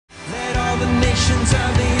ends of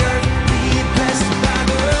the earth be blessed by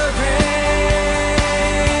the rain,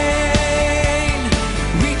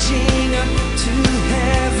 reaching up to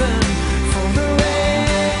heaven for the rain.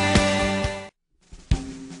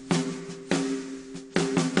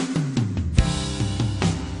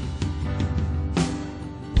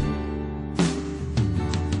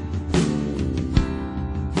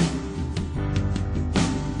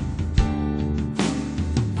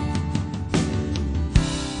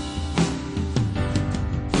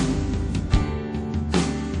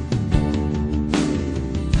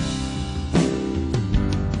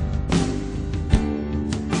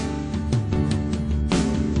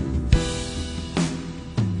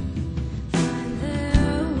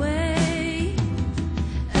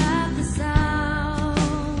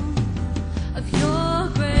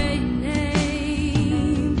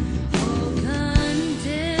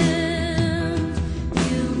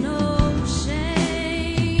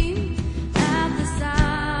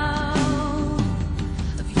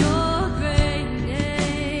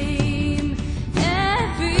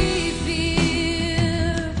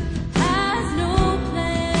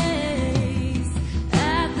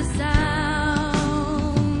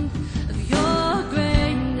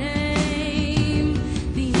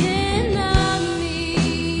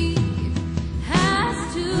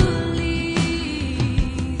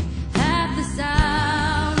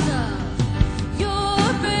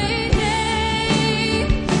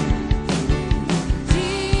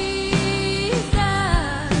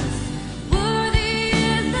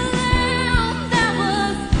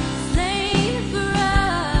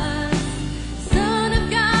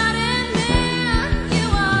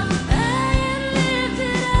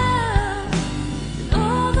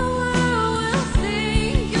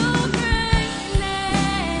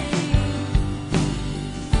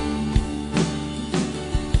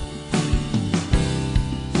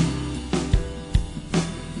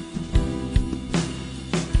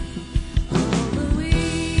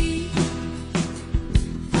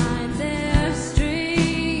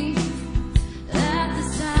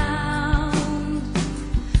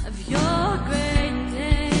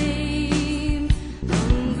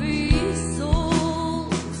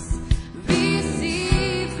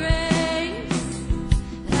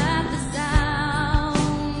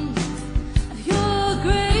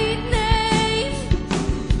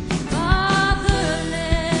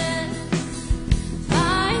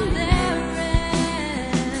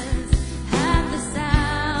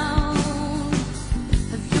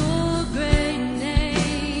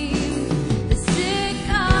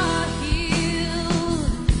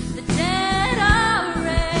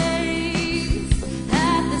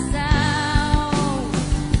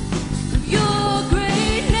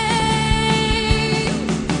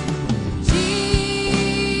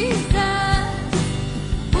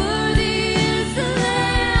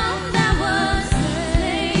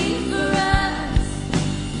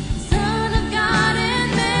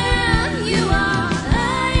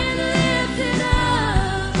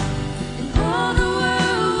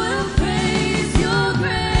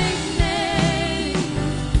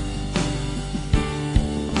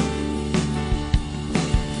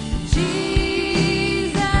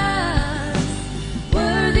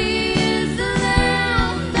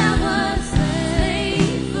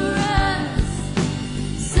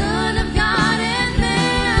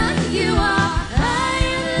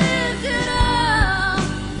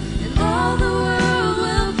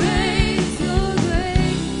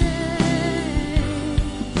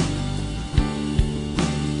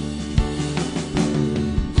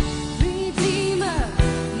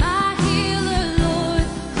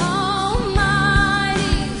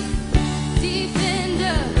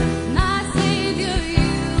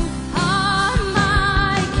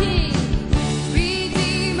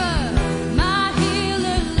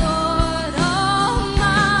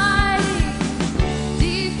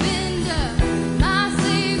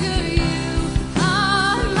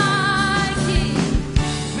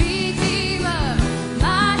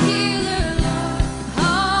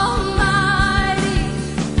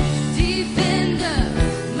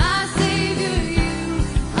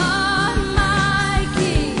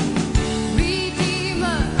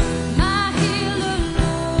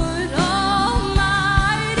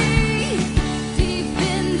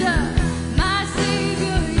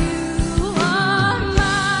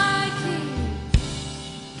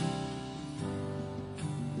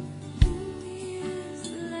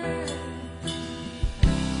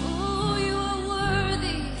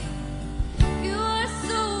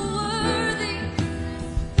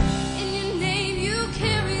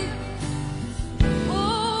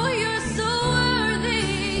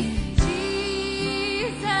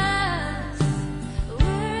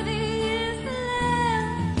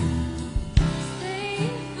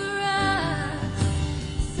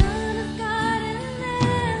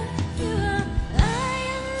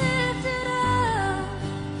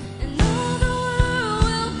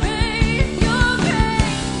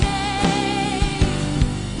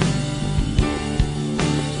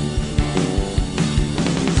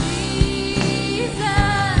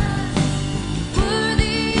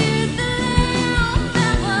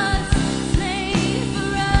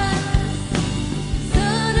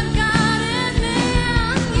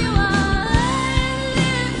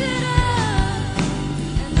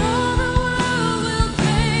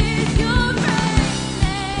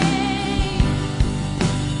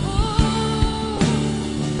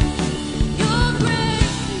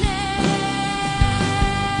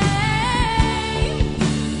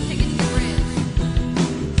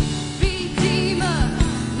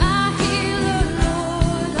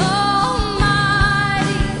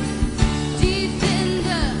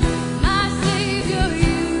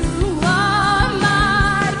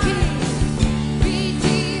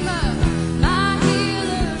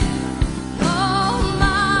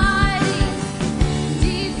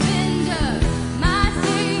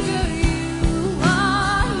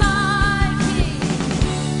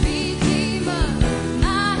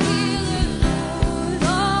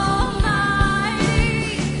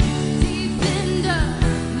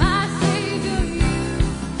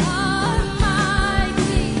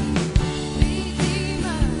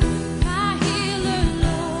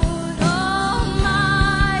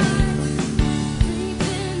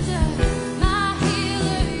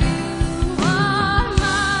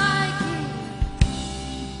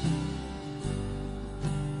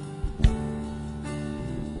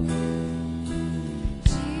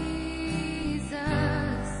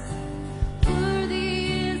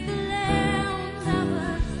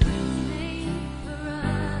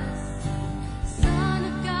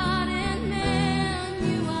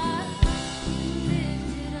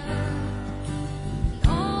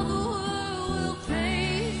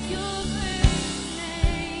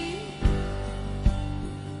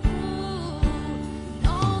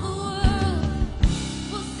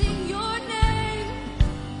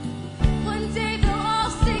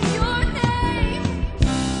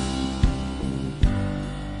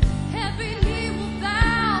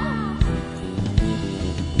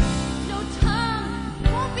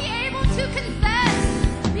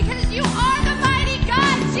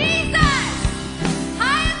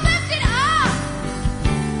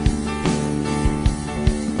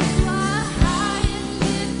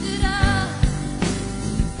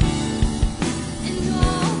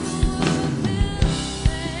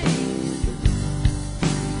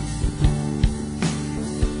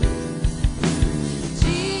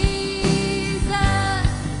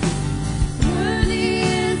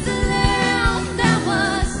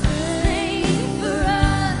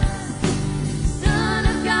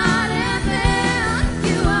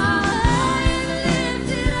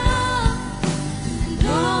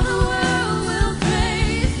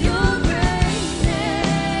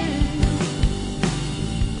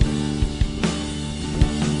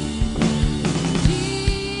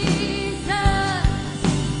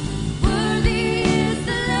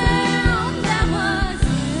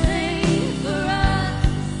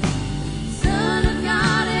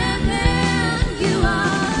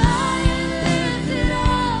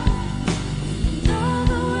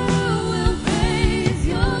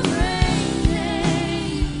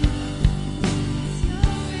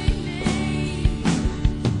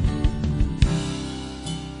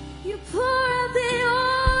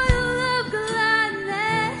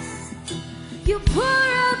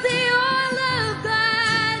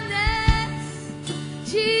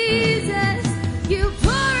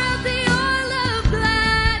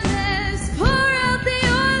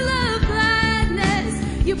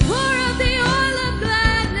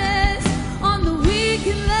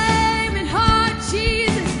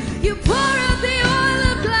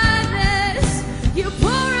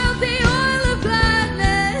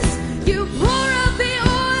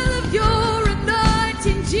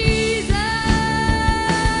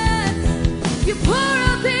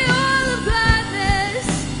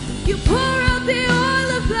 You pour out the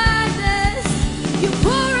oil of gladness. You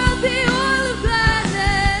pour out the oil of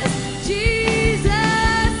gladness.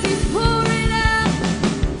 Jesus, He's pouring out.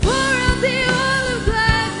 Pour out the oil of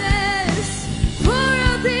gladness. Pour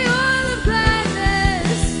out the oil of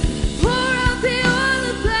gladness. Pour out the oil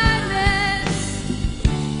of gladness.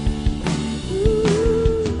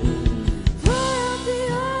 Ooh. Pour out the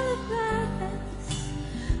oil of gladness.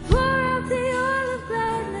 Pour out the oil of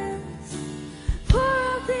gladness. Pour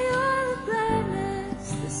out the oil of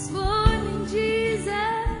gladness this morning, Jesus.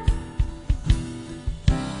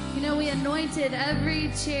 You know, we anointed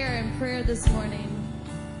every chair in prayer this morning.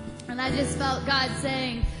 And I just felt God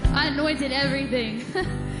saying, I anointed everything.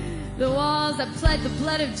 The walls, I pled the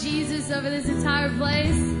blood of Jesus over this entire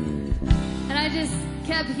place. And I just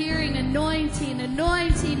kept hearing anointing,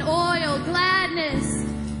 anointing, oil, gladness,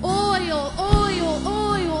 oil, oil,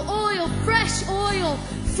 oil, oil, fresh oil,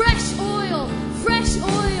 fresh oil, fresh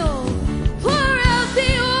oil. Pour out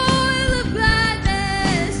the oil of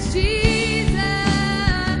gladness, Jesus.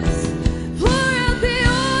 Pour out the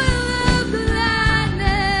oil of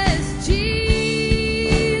gladness,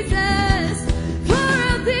 Jesus. Pour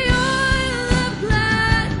out the oil of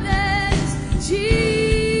gladness,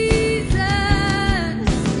 Jesus.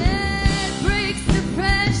 Yeah, it breaks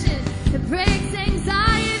depression, it breaks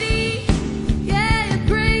anxiety, yeah, it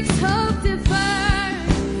breaks hope deferred.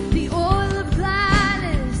 The oil of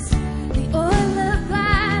gladness, the oil of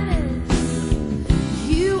gladness.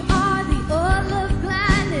 You are the oil of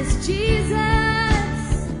gladness, Jesus.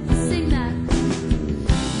 Sing that.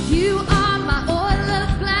 You are my oil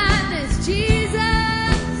of gladness, Jesus.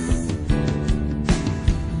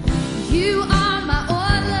 You are my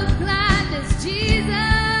oil of gladness,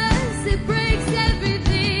 Jesus. It breaks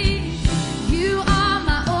everything. You are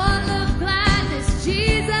my oil of gladness,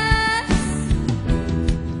 Jesus.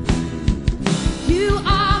 You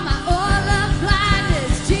are my oil of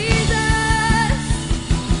gladness, Jesus.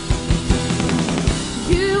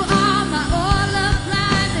 You are my oil of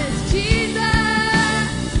gladness, Jesus.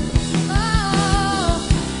 Oh,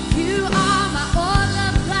 you are my oil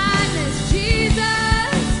of gladness,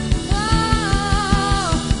 Jesus.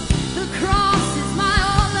 Oh, the cross is my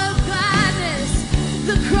oil of gladness.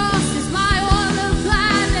 The cross is my oil of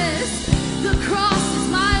gladness. The cross is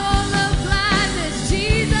my oil of gladness,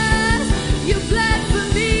 Jesus. You bled for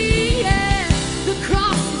me, yeah. The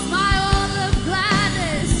cross is my oil of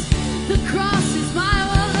gladness. The cross is my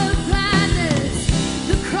oil of gladness.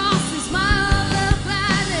 The cross is my oil of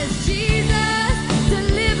gladness, Jesus.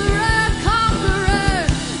 Deliverer, conqueror.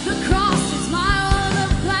 The cross is my oil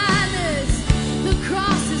of gladness. The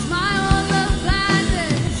cross is my oil of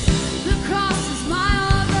gladness. The cross is my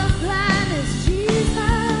oil of gladness, Jesus.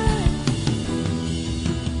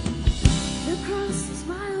 The cross is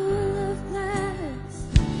my oil of gladness.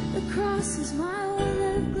 The cross is my oil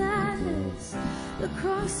of gladness. The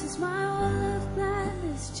cross is my oil of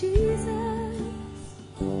gladness, Jesus.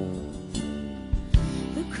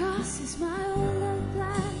 The cross is my oil of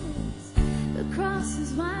gladness. The cross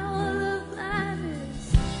is my oil of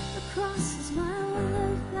gladness. The cross is my oil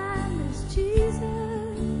of gladness, Jesus.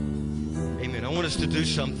 Amen. I want us to do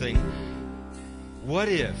something. What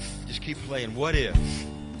if, just keep playing, what if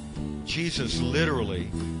Jesus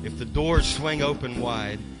literally, if the doors swing open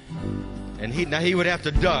wide, and he would have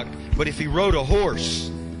to duck, but if he rode a horse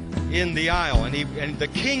in the aisle and the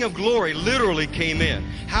King of Glory literally came in,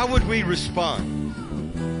 how would we respond?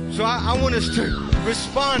 So I want us to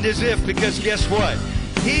respond as if, because guess what?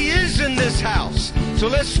 He is in this house. So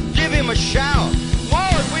let's give him a shout.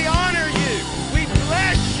 Lord, we honor you. We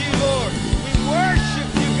bless you, Lord. We worship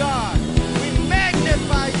you, God. We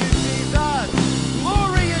magnify you, Jesus.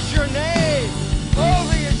 Glory is your name.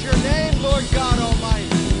 Holy is your name, Lord God Almighty.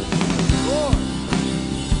 Lord.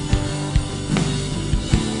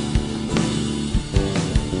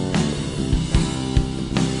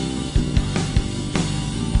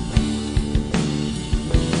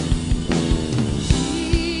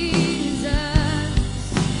 Jesus,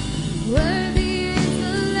 worthy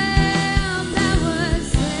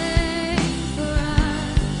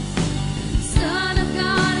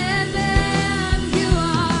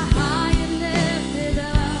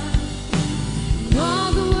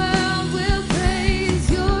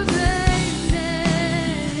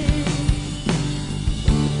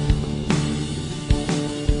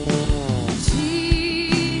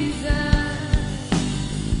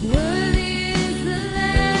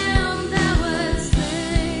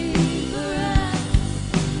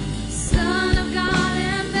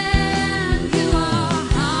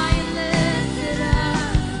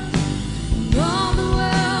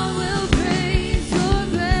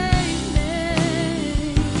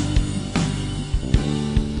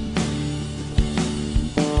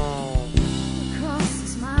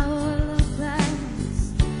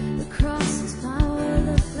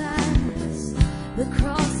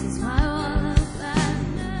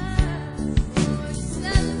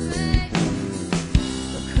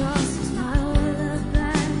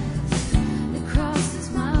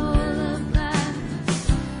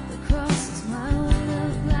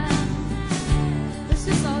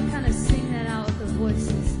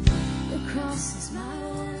cross is my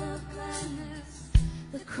oil of gladness.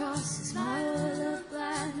 The cross is my oil of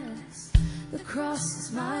gladness. The cross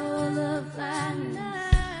is my oil of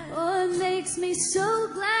gladness. Oh, it makes me so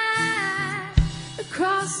glad. The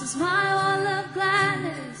cross is my oil of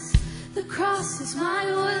gladness. The cross is my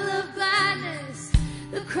oil of gladness.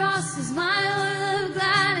 The cross is my oil of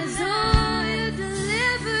gladness. Oh, you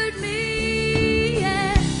delivered me.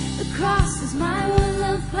 Yeah. The cross is my oil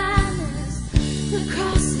of gladness. The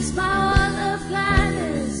cross is my oil of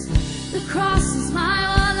gladness. The cross is my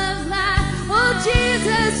oil of gladness. Oh,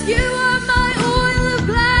 Jesus, you are my oil of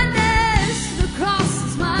gladness. The cross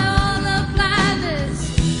is my oil of gladness.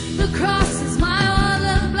 The cross is my oil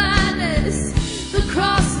of gladness. The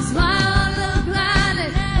cross is my oil of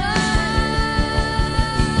gladness.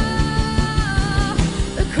 Oh,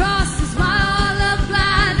 the cross is my oil of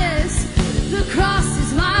gladness. The cross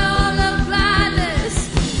is my oil of gladness.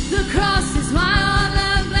 The cross is my oil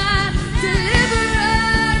of gladness.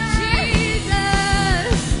 Deliverer,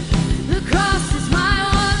 Jesus. The cross is my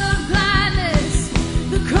oil of gladness.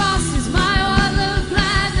 The cross is my oil of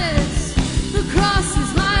gladness. The cross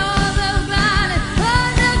is my oil of gladness. Oh,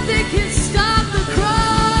 nothing can stop the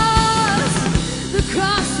cross. The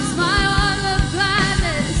cross is my oil of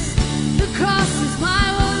gladness. The cross is my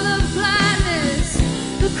oil of gladness.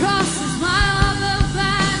 The cross is my oil of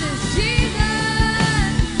gladness. Jesus.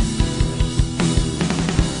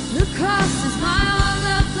 The cross is my oil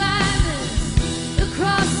of gladness. The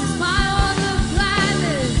cross is my oil of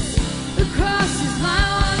gladness. The cross is my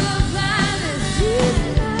oil of gladness.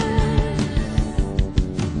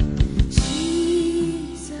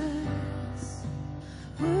 Jesus,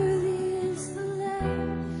 worthy is the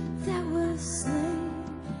Lamb that was slain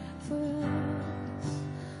for us.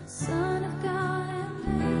 Son of God and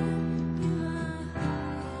man, be my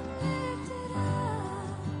heart lifted up.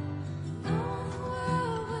 All the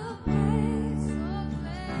world will praise, oh,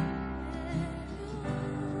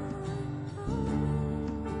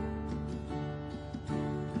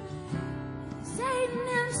 Satan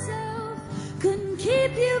himself couldn't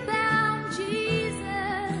keep you bound,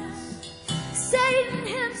 Jesus. Satan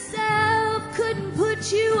himself couldn't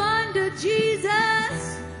put you under,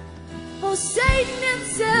 Jesus. Oh, Satan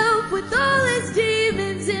himself with all his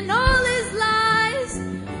demons and all his lies.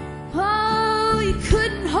 Oh, he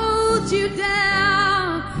couldn't hold you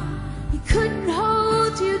down. He couldn't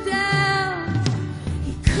hold you down.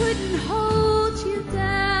 He couldn't hold you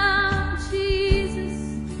down, Jesus.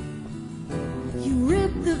 You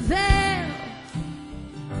ripped the veil.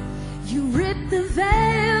 You ripped the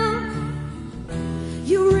veil.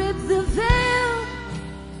 You ripped the veil.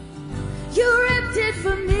 You ripped it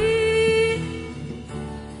for me.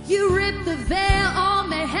 You ripped the veil, all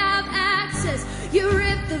may have access. You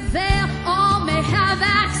ripped the veil, all may have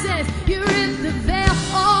access. You ripped the veil,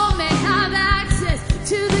 all may have access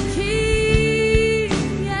to the King.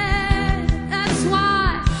 Yeah, that's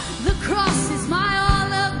why the cross is my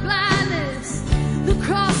oil of gladness. The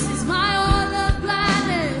cross is my oil of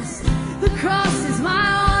gladness. The cross is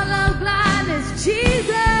my oil of gladness.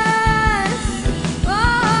 Jesus.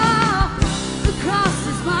 Oh, the cross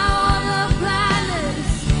is my oil of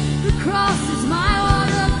gladness. The cross is my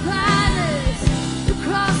oil of gladness. The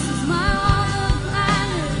cross is my oil of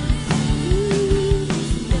gladness.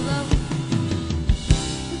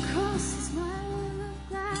 The cross is my oil of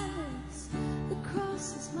gladness. The cross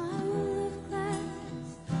is my oil of gladness.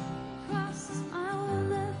 The cross is my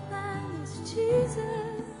oil of gladness.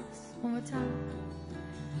 Jesus. One more time.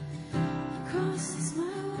 The cross is my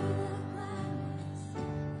oil of gladness.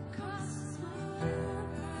 The cross is my oil of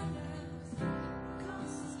gladness. The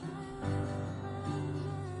cross is my oil of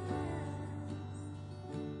gladness.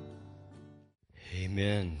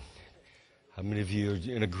 Amen. How many of you are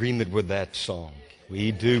in agreement with that song?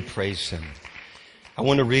 We do praise Him. I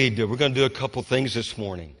want to read, we're going to do a couple things this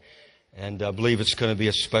morning. And I believe it's going to be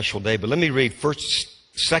a special day. But let me read 2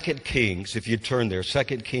 Kings, if you turn there, 2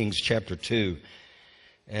 Kings chapter 2.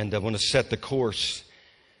 And I want to set the course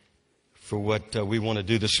for what we want to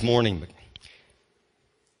do this morning.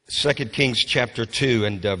 2 Kings chapter 2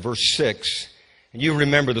 and verse 6. And you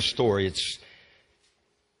remember the story. It's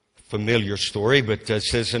a familiar story, but it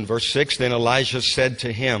says in verse 6, Then Elijah said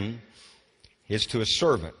to him, is to his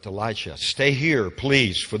servant, Elisha, Stay here,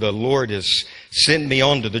 please, for the Lord has sent me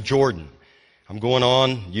on to the Jordan. I'm going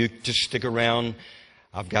on. You just stick around.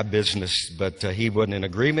 I've got business. But he wasn't in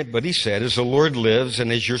agreement. But he said, As the Lord lives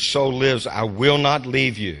and as your soul lives, I will not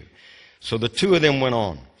leave you. So the two of them went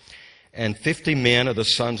on. And 50 men of the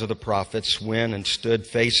sons of the prophets went and stood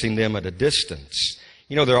facing them at a distance.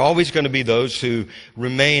 You know, there are always going to be those who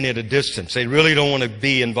remain at a distance. They really don't want to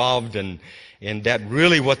be involved in And that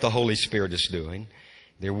really what the Holy Spirit is doing.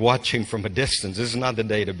 They're watching from a distance. This is not the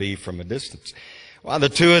day to be from a distance. While the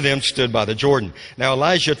two of them stood by the Jordan. Now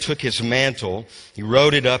Elijah took his mantle, he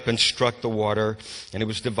rolled it up and struck the water, and it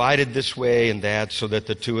was divided this way and that, so that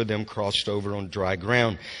the two of them crossed over on dry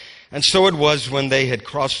ground. And so it was when they had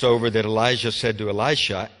crossed over that Elijah said to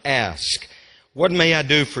Elisha, "Ask, what may I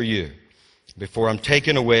do for you before I'm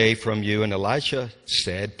taken away from you?" And Elisha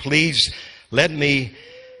said, "Please let me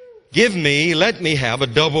have a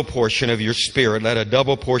double portion of your spirit. Let a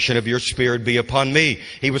double portion of your spirit be upon me."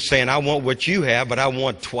 He was saying, I want what you have, but I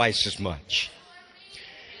want twice as much.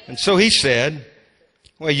 And so he said,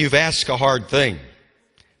 "Well, you've asked a hard thing.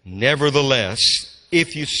 Nevertheless,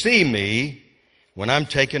 if you see me when I'm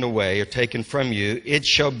taken away or taken from you, it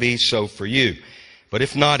shall be so for you. But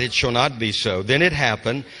if not, it shall not be so." Then it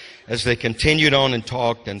happened, as they continued on and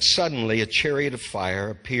talked, and suddenly a chariot of fire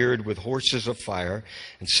appeared with horses of fire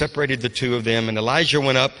and separated the two of them. And Elijah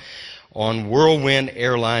went up on whirlwind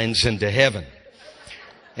airlines into heaven.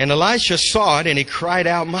 And Elisha saw it, and he cried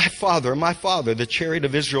out, my father, the chariot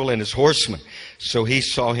of Israel and his horsemen." So he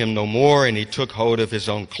saw him no more, and he took hold of his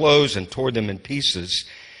own clothes and tore them in pieces.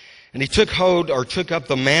 And he took up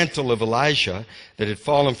the mantle of Elijah that had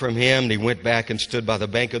fallen from him, and he went back and stood by the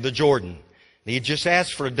bank of the Jordan. He just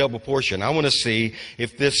asked for a double portion. I want to see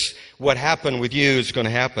if what happened with you is going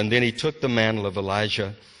to happen. Then he took the mantle of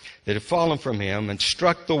Elijah that had fallen from him and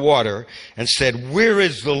struck the water and said, "Where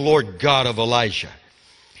is the Lord God of Elijah?"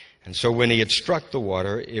 And so when he had struck the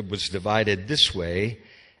water, it was divided this way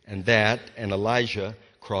and that, and Elijah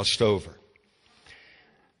crossed over.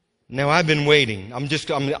 Now I've been waiting,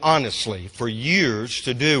 honestly, for years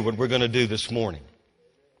to do what we're going to do this morning.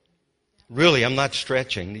 Really, I'm not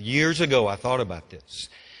stretching. Years ago, I thought about this,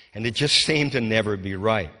 and it just seemed to never be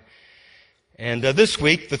right. And this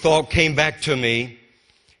week, the thought came back to me,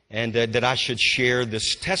 and that I should share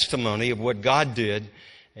this testimony of what God did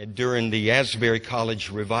during the Asbury College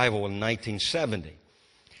revival in 1970.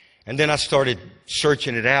 And then I started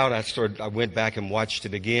searching it out. I went back and watched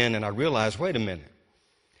it again, and I realized, wait a minute,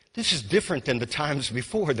 this is different than the times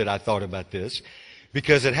before that I thought about this,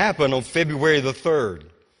 because it happened on February the 3rd.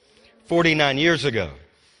 49 years ago.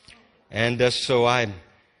 And so I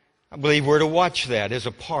believe we're to watch that as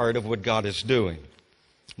a part of what God is doing.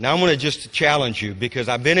 Now I want to just challenge you, because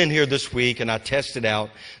I've been in here this week and I tested out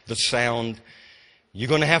the sound. You're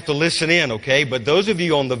going to have to listen in, okay? But those of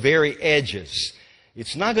you on the very edges,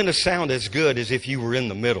 it's not going to sound as good as if you were in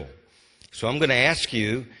the middle. So I'm going to ask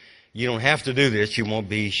you, you don't have to do this. You won't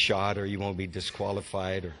be shot or you won't be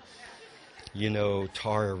disqualified or,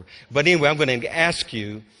 tar. But anyway, I'm going to ask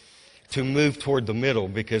you to move toward the middle,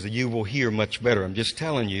 because you will hear much better. I'm just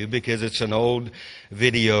telling you, because it's an old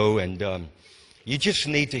video, and you just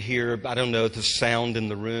need to hear, the sound in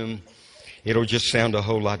the room. It'll just sound a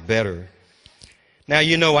whole lot better. Now,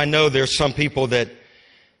 I know there's some people that,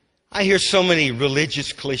 I hear so many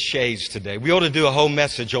religious cliches today. We ought to do a whole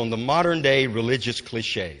message on the modern day religious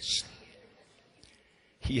cliches.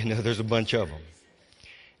 There's a bunch of them.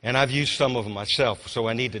 And I've used some of them myself, so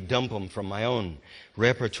I need to dump them from my own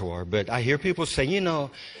repertoire. But I hear people say, I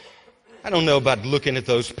don't know about looking at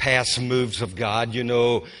those past moves of God.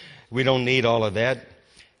 We don't need all of that.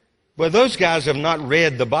 Well, those guys have not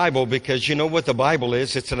read the Bible, because you know what the Bible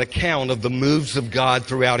is? It's an account of the moves of God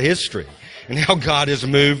throughout history and how God has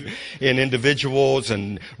moved in individuals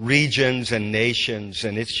and regions and nations.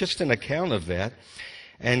 And it's just an account of that.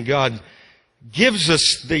 And God gives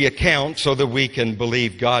us the account so that we can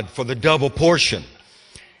believe God for the double portion.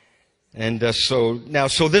 And so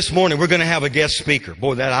this morning we're going to have a guest speaker.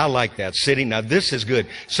 Boy, I like that sitting. Now this is good.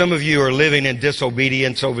 Some of you are living in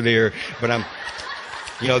disobedience over there, but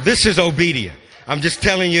this is obedient. I'm just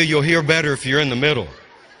telling you, you'll hear better if you're in the middle.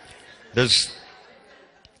 And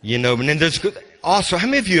then there's also, how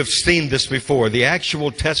many of you have seen this before? The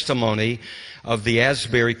actual testimony of the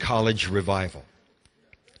Asbury College revival.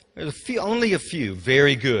 There's only a few,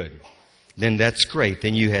 very good. Then that's great.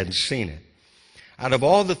 Then you hadn't seen it. Out of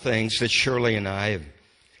all the things that Shirley and I have,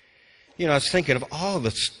 I was thinking of all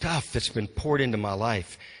the stuff that's been poured into my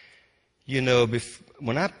life.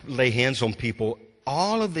 When I lay hands on people,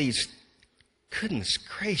 all of these, goodness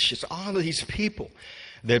gracious, all of these people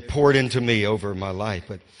that poured into me over my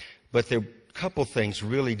life. But there a couple things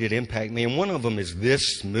really did impact me. And one of them is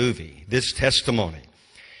this movie, this testimony.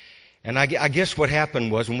 And I guess what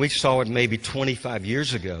happened was when we saw it maybe 25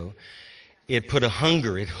 years ago, it put a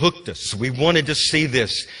hunger. It hooked us. We wanted to see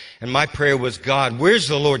this. And my prayer was, God, where's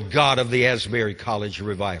the Lord God of the Asbury College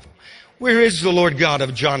revival? Where is the Lord God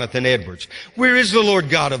of Jonathan Edwards? Where is the Lord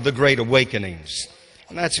God of the Great Awakenings?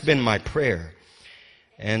 And that's been my prayer.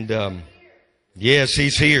 And Yes,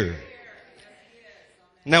 He's here.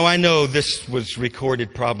 Now, I know this was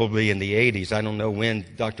recorded probably in the 80s. I don't know when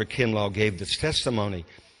Dr. Kinlaw gave this testimony.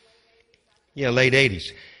 Yeah, late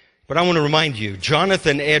 80s. But I want to remind you,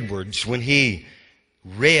 Jonathan Edwards, when he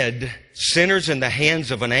read Sinners in the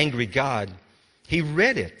Hands of an Angry God, he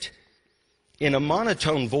read it in a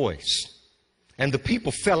monotone voice. And the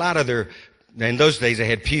people fell out of their, in those days they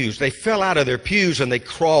had pews, they fell out of their pews and they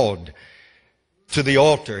crawled to the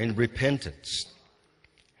altar in repentance.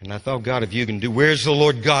 And I thought, God, if you can do, where's the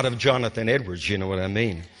Lord God of Jonathan Edwards? You know what I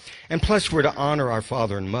mean? And plus, we're to honor our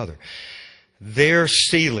father and mother. Their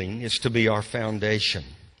ceiling is to be our foundation,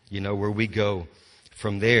 you know, where we go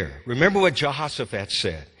from there. Remember what Jehoshaphat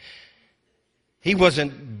said. He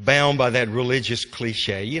wasn't bound by that religious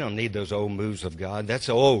cliche. You don't need those old moves of God. That's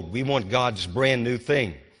old. We want God's brand new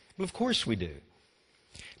thing. Well, of course we do.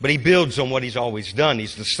 But He builds on what He's always done.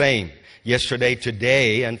 He's the same yesterday,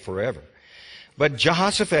 today, and forever. But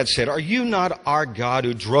Jehoshaphat said, are you not our God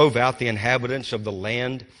who drove out the inhabitants of the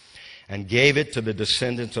land and gave it to the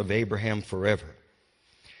descendants of Abraham forever?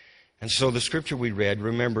 And so the scripture we read,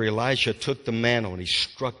 remember, Elisha took the mantle and he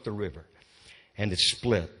struck the river and it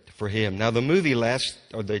split for him. Now the movie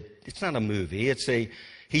it's not a movie,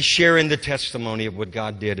 he's sharing the testimony of what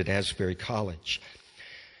God did at Asbury College.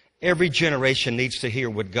 Every generation needs to hear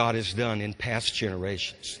what God has done in past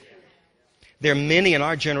generations. There are many in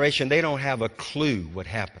our generation, they don't have a clue what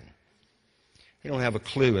happened. They don't have a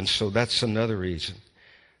clue, and so that's another reason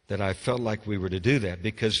that I felt like we were to do that,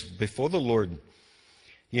 because before the Lord,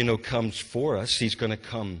 you know, comes for us, He's going to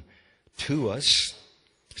come to us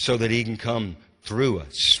so that He can come through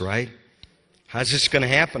us, right? How's this going to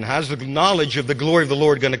happen? How's the knowledge of the glory of the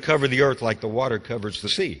Lord going to cover the earth like the water covers the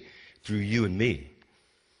sea? Through you and me.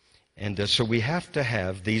 And so we have to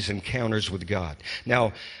have these encounters with God.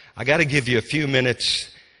 Now, I got to give you a few minutes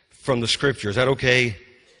from the scripture. Is that okay?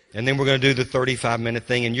 And then we're going to do the 35-minute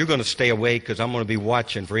thing, and you're going to stay awake because I'm going to be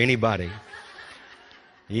watching for anybody.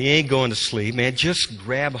 You ain't going to sleep, man. Just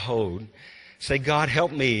grab hold. Say, God,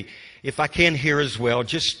 help me. If I can't hear as well,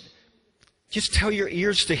 just tell your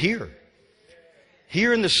ears to hear.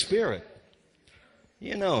 Hear in the Spirit.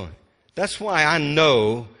 You know, that's why I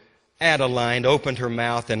know Adeline opened her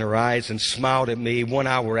mouth and her eyes and smiled at me 1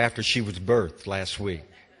 hour after she was birthed last week.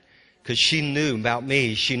 Because she knew about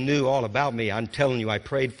me. She knew all about me. I'm telling you, I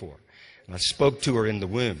prayed for her. And I spoke to her in the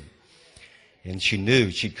womb. And she knew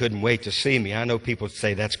she couldn't wait to see me. I know people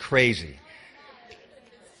say that's crazy.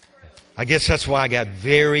 I guess that's why I got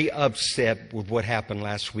very upset with what happened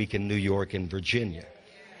last week in New York and Virginia.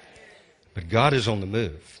 But God is on the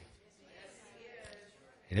move.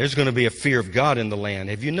 And there's going to be a fear of God in the land.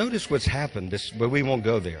 Have you noticed what's happened? But we won't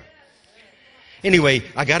go there. Anyway,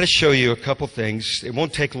 I got to show you a couple things. It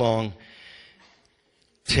won't take long.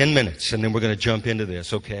 10 minutes, and then we're going to jump into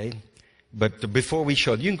this, okay? But before we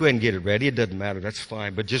show it, you can go ahead and get it ready. It doesn't matter. That's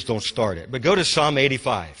fine. But just don't start it. But go to Psalm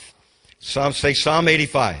 85. Say Psalm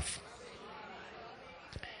 85.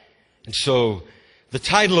 And so the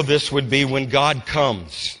title of this would be When God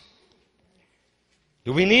Comes.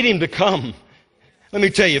 Do we need Him to come? Let me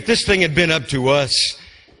tell you, if this thing had been up to us,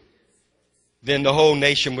 then the whole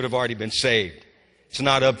nation would have already been saved. It's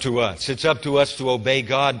not up to us. It's up to us to obey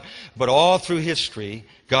God. But all through history,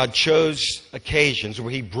 God chose occasions where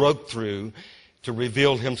He broke through to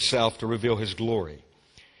reveal Himself, to reveal His glory.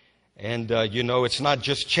 And, you know, it's not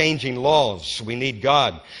just changing laws. We need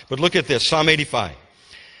God. But look at this, Psalm 85.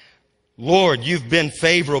 Lord, you've been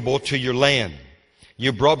favorable to your land.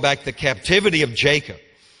 You brought back the captivity of Jacob.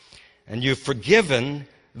 And you've forgiven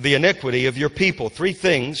the iniquity of your people. Three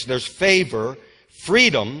things. There's favor,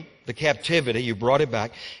 freedom, the captivity, you brought it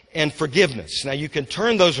back, and forgiveness. Now you can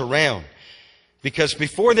turn those around, because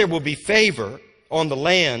before there will be favor on the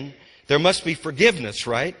land, there must be forgiveness,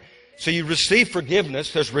 right? So you receive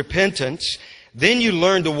forgiveness, there's repentance, then you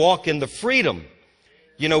learn to walk in the freedom.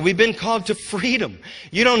 You know, we've been called to freedom.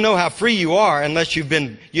 You don't know how free you are unless you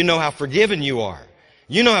know how forgiven you are.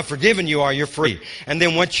 You know how forgiven you are, you're free. And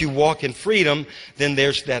then once you walk in freedom, then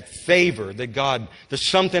there's that favor that God, there's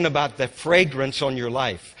something about the fragrance on your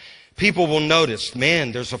life. People will notice,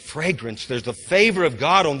 man, there's a fragrance. There's the favor of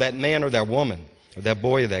God on that man or that woman or that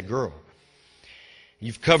boy or that girl.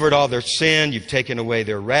 You've covered all their sin. You've taken away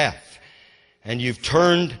their wrath. And you've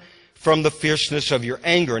turned from the fierceness of your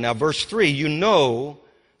anger. Now, verse 3, you know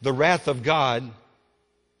the wrath of God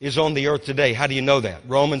is on the earth today. How do you know that?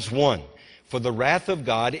 Romans 1. For the wrath of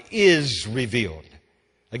God is revealed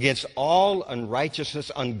against all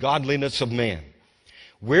unrighteousness, ungodliness of man.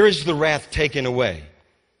 Where is the wrath taken away?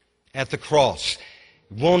 At the cross.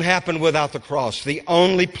 It won't happen without the cross. The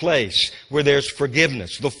only place where there's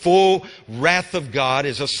forgiveness. The full wrath of God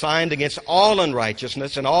is assigned against all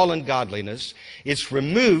unrighteousness and all ungodliness. It's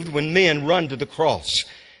removed when men run to the cross.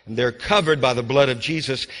 And they're covered by the blood of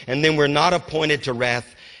Jesus. And then we're not appointed to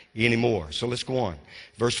wrath anymore. So let's go on.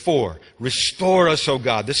 Verse 4. Restore us, O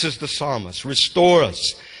God. This is the psalmist. Restore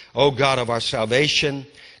us, O God of our salvation.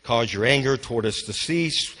 Cause your anger toward us to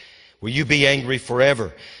cease. Will you be angry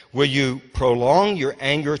forever? Will you prolong your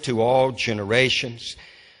anger to all generations?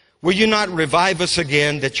 Will you not revive us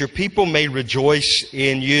again, that your people may rejoice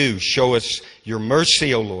in you? Show us your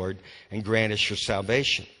mercy, O Lord, and grant us your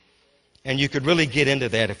salvation. And you could really get into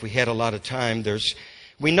that if we had a lot of time.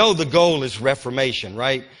 We know the goal is reformation,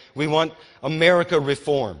 right? We want America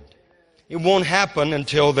reformed. It won't happen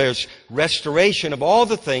until there's restoration of all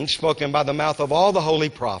the things spoken by the mouth of all the holy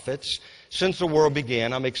prophets since the world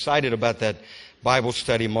began. I'm excited about that Bible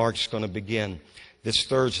study Mark's going to begin this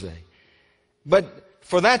Thursday. But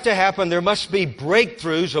for that to happen, there must be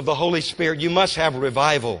breakthroughs of the Holy Spirit. You must have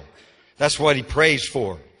revival. That's what he prays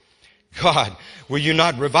for. God, will you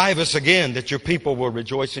not revive us again, that your people will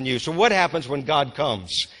rejoice in you? So what happens when God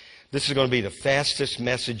comes? This is going to be the fastest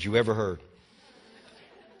message you ever heard.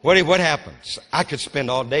 What happens? I could spend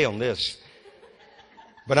all day on this,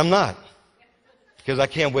 but I'm not, because I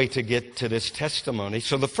can't wait to get to this testimony.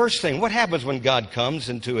 So the first thing, what happens when God comes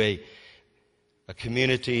into a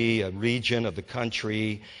community, a region of the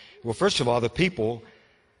country? Well, first of all, the people,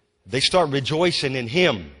 they start rejoicing in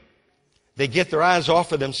Him. They get their eyes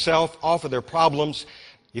off of themselves, off of their problems.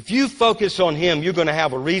 If you focus on Him, you're going to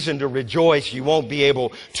have a reason to rejoice. You won't be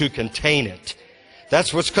able to contain it.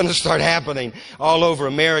 That's what's going to start happening all over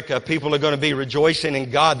America. People are going to be rejoicing in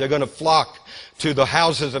God. They're going to flock to the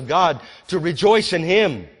houses of God to rejoice in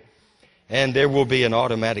Him. And there will be an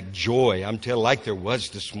automatic joy. I'm telling, like there was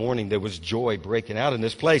this morning, there was joy breaking out in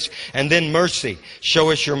this place. And then mercy. Show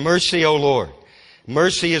us your mercy, O Lord.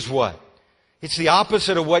 Mercy is what? It's the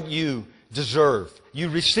opposite of what you deserve. You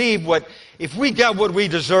receive what, if we got what we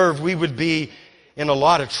deserve, we would be in a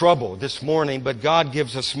lot of trouble this morning, but God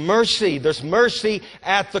gives us mercy. There's mercy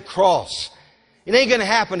at the cross. It ain't going to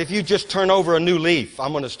happen if you just turn over a new leaf.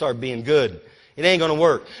 I'm going to start being good. It ain't going to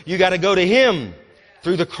work. You got to go to Him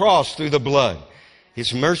through the cross, through the blood.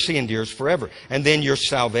 His mercy endures forever. And then your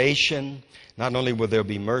salvation. Not only will there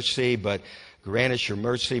be mercy, but grant us your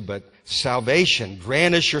mercy, but salvation.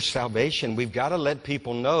 Grant us your salvation. We've got to let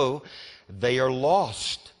people know they are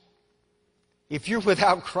lost. If you're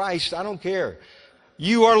without Christ, I don't care.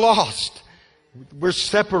 You are lost. We're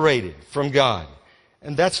separated from God.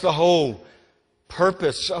 And that's the whole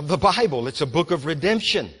purpose of the Bible. It's a book of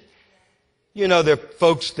redemption. You know, there are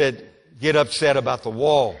folks that get upset about the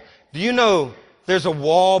wall. Do you know there's a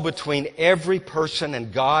wall between every person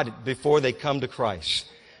and God before they come to Christ?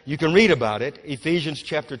 You can read about it. Ephesians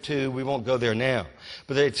chapter 2, we won't go there now.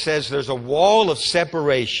 But it says there's a wall of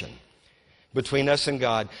separation between us and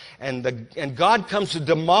God. And God comes to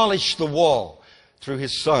demolish the wall through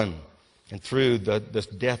His Son and through the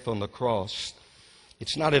death on the cross.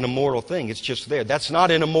 It's not an immoral thing. It's just there. That's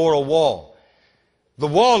not an immoral wall. The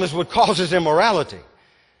wall is what causes immorality.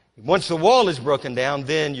 Once the wall is broken down,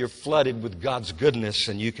 then you're flooded with God's goodness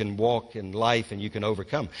and you can walk in life and you can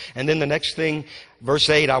overcome. And then the next thing, verse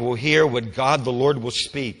 8, I will hear what God the Lord will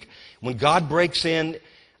speak. When God breaks in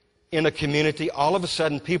a community, all of a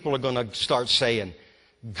sudden people are going to start saying,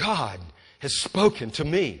 God has spoken to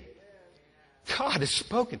me. God has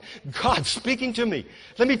spoken. God's speaking to me.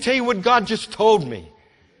 Let me tell you what God just told me.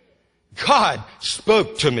 God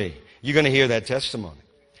spoke to me. You're going to hear that testimony.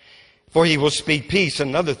 For He will speak peace.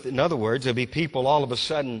 In other words, there'll be people all of a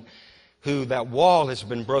sudden who that wall has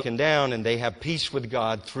been broken down and they have peace with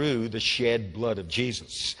God through the shed blood of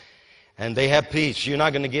Jesus. And they have peace. You're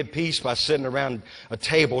not going to get peace by sitting around a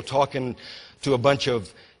table talking to a bunch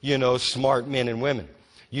of, smart men and women.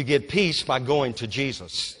 You get peace by going to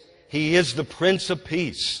Jesus. He is the Prince of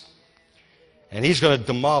Peace. And He's going to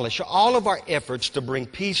demolish all of our efforts to bring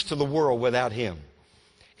peace to the world without Him.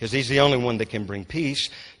 Because He's the only one that can bring peace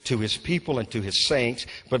to His people and to His saints.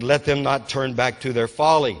 But let them not turn back to their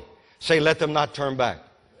folly. Say, let them not turn back.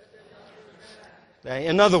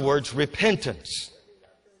 In other words, repentance.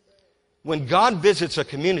 When God visits a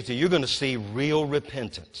community, you're going to see real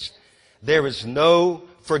repentance. There is no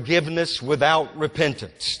forgiveness without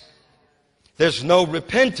repentance. There's no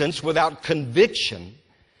repentance without conviction.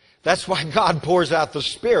 That's why God pours out the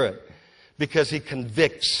Spirit, because He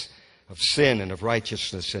convicts of sin and of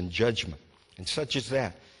righteousness and judgment. And such is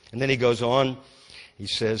that. And then He goes on. He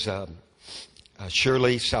says,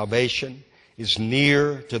 surely salvation is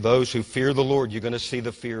near to those who fear the Lord. You're going to see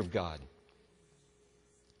the fear of God.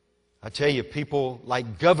 I tell you, people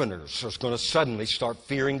like governors are going to suddenly start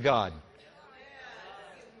fearing God.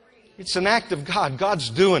 It's an act of God. God's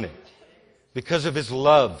doing it because of His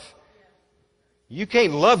love. You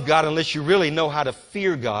can't love God unless you really know how to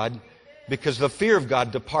fear God, because the fear of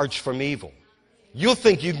God departs from evil. You'll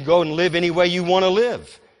think you can go and live any way you want to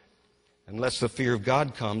live unless the fear of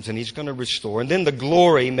God comes, and He's going to restore. And then the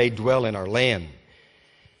glory may dwell in our land.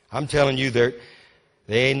 I'm telling you, there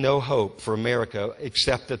ain't no hope for America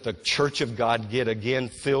except that the church of God get again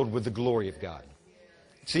filled with the glory of God.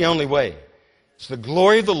 It's the only way. It's the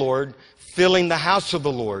glory of the Lord filling the house of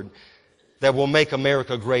the Lord that will make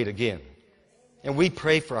America great again. And we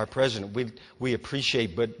pray for our president. We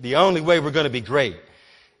appreciate, but the only way we're going to be great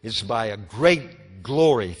is by a great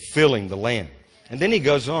glory filling the land. And then he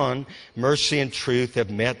goes on, mercy and truth have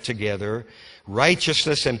met together.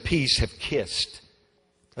 Righteousness and peace have kissed.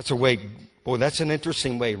 That's a way, boy, that's an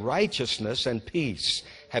interesting way. Righteousness and peace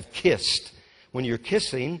have kissed. When you're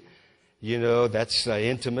kissing, you know, that's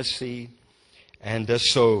intimacy. And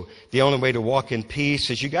so the only way to walk in peace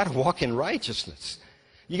is you got to walk in righteousness.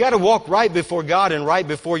 You got to walk right before God and right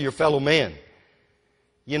before your fellow man.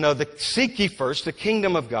 You know, seek ye first the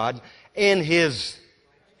kingdom of God and His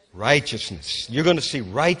righteousness. You're going to see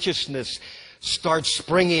righteousness start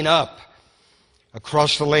springing up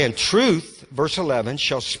across the land. Truth, verse 11,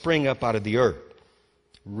 shall spring up out of the earth.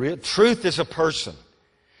 Truth is a person.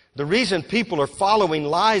 The reason people are following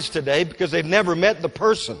lies today because they've never met the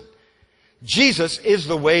person. Jesus is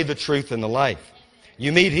the way, the truth, and the life.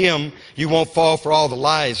 You meet Him, you won't fall for all the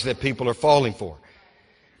lies that people are falling for.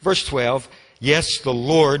 Verse 12, yes, the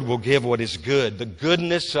Lord will give what is good. The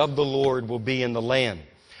goodness of the Lord will be in the land.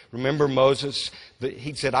 Remember Moses?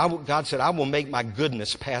 He said, God said, I will make my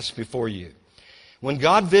goodness pass before you. When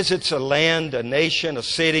God visits a land, a nation, a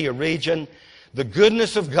city, a region, the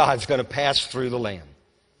goodness of God is going to pass through the land.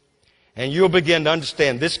 And you'll begin to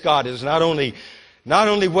understand this God is not only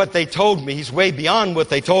what they told me, He's way beyond what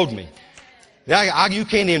they told me. You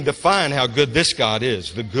can't even define how good this God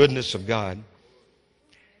is, the goodness of God.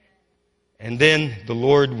 And then the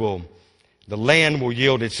land will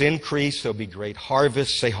yield its increase. There'll be great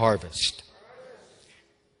harvest. Say harvest.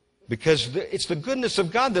 Because it's the goodness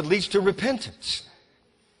of God that leads to repentance.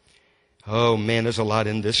 Oh man, there's a lot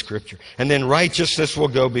in this scripture. And then righteousness will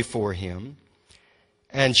go before Him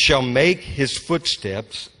and shall make His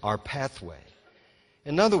footsteps our pathway.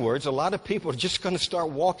 In other words, a lot of people are just going to start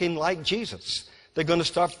walking like Jesus. They're going to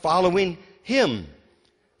start following Him,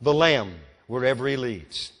 the Lamb, wherever He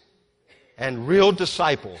leads. And real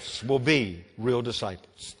disciples will be real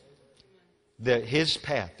disciples. His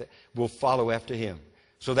path will follow after Him.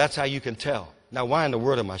 So that's how you can tell. Now, why in the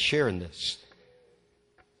world am I sharing this?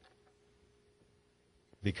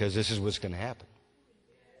 Because this is what's going to happen.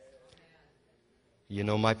 You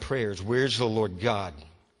know, my prayers, where's the Lord God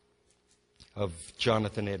of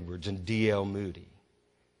Jonathan Edwards and D.L. Moody,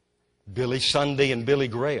 Billy Sunday and Billy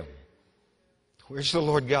Graham? Where's the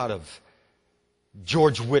Lord God of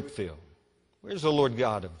George Whitefield? Where's the Lord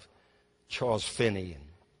God of Charles Finney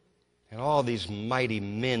and all these mighty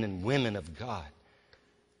men and women of God?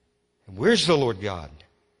 And where's the Lord God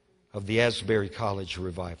of the Asbury College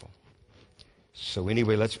Revival? So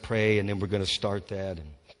anyway, let's pray, and then we're going to start that. And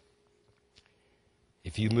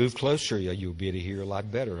if you move closer, you'll be able to hear a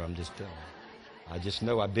lot better. I'm just telling you. I just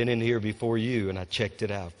know I've been in here before you, and I checked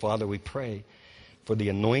it out. Father, we pray for the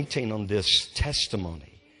anointing on this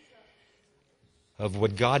testimony of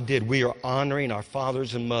what God did. We are honoring our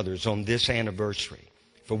fathers and mothers on this anniversary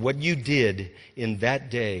for what you did in that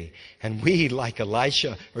day. And we, like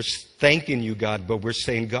Elisha, are thanking you, God, but we're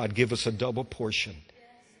saying, God, give us a double portion.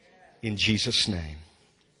 In Jesus' name.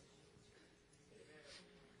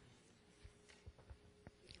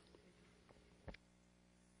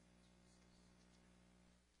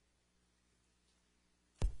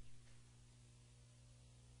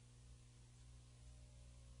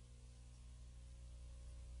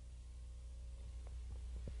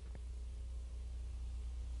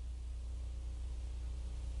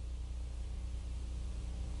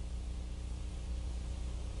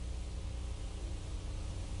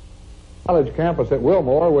 College campus at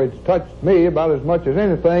Wilmore, which touched me about as much as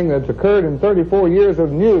anything that's occurred in 34 years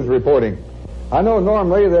of news reporting. I know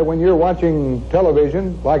normally that when you're watching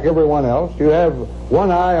television, like everyone else, you have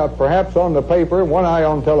one eye perhaps on the paper, one eye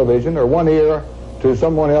on television, or one ear to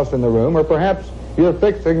someone else in the room, or perhaps you're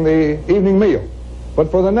fixing the evening meal.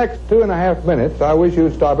 But for the next 2.5 minutes, I wish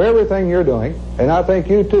you'd stop everything you're doing, and I think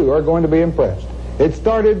you too are going to be impressed. It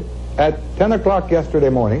started at 10 o'clock yesterday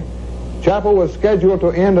morning. Chapel was scheduled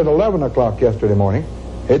to end at 11 o'clock yesterday morning.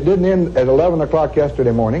 It didn't end at 11 o'clock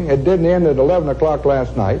yesterday morning. It didn't end at 11 o'clock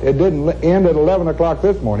last night. It didn't end at 11 o'clock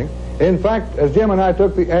this morning. In fact, as Jim and I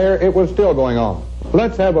took the air, it was still going on.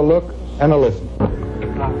 Let's have a look and a listen.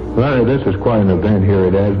 Larry, this is quite an event here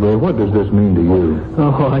at Asbury. What does this mean to you?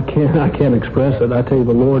 Oh, I can't express it. I tell you,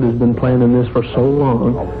 the Lord has been planning this for so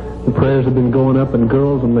long. The prayers have been going up in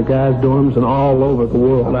girls and the guys' dorms and all over the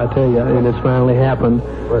world, I tell you, and it's finally happened.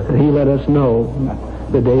 And he let us know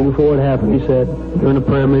the day before it happened. He said, during a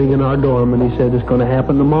prayer meeting in our dorm, and he said, it's going to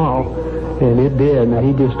happen tomorrow. And it did. And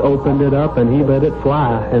he just opened it up and he let it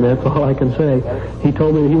fly. And that's all I can say. He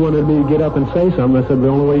told me he wanted me to get up and say something. I said, the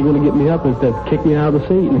only way you're going to get me up is to kick me out of the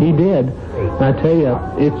seat. And he did. And I tell you,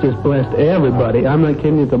 it's just blessed everybody. I'm not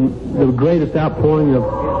kidding you. The greatest outpouring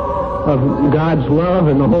of God's love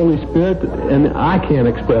and the Holy Spirit. And I can't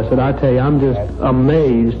express it. I tell you, I'm just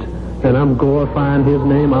amazed. And I'm glorifying His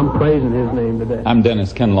name. I'm praising His name today. I'm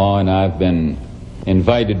Dennis Kinlaw, and I've been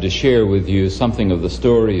invited to share with you something of the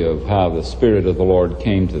story of how the Spirit of the Lord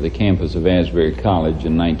came to the campus of Asbury College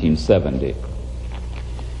in 1970.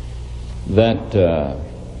 That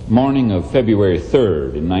morning of February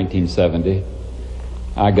 3rd in 1970,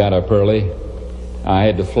 I got up early. I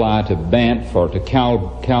had to fly to Banff or to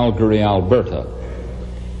Calgary, Alberta,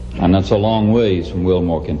 and that's a long ways from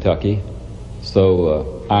Wilmore, Kentucky.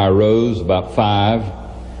 So I arose about 5,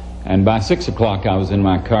 and by 6 o'clock I was in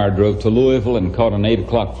my car, drove to Louisville, and caught an 8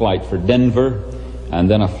 o'clock flight for Denver, and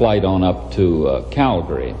then a flight on up to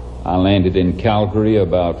Calgary. I landed in Calgary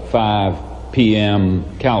about 5 p.m.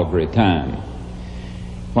 Calgary time.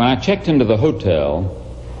 When I checked into the hotel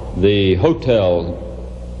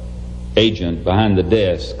agent behind the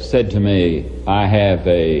desk said to me, I have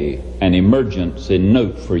an emergency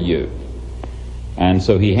note for you. And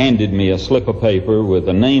so he handed me a slip of paper with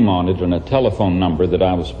a name on it and a telephone number that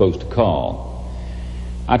I was supposed to call.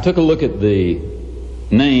 I took a look at the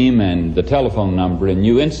name and the telephone number and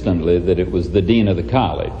knew instantly that it was the dean of the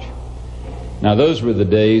college. Now, those were the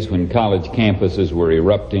days when college campuses were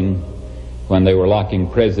erupting, when they were locking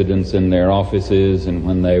presidents in their offices, and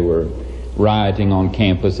when they were rioting on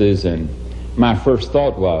campuses. And my first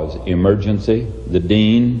thought was, emergency, the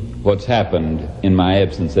dean, what's happened in my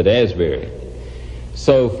absence at Asbury?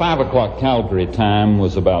 So 5 o'clock Calgary time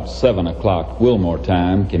was about 7 o'clock Wilmore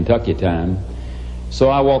time, Kentucky time. So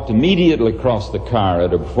I walked immediately across the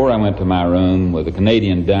corridor before I went to my room with a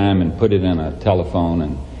Canadian dime and put it in a telephone,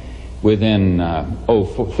 and within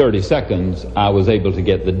 30 seconds I was able to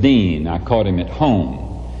get the dean. I caught him at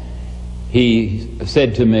home. He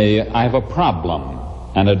said to me, I have a problem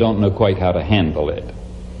and I don't know quite how to handle it.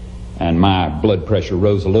 And my blood pressure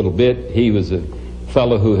rose a little bit. He was a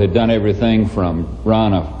fellow who had done everything from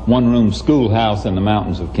run a one-room schoolhouse in the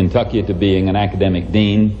mountains of Kentucky to being an academic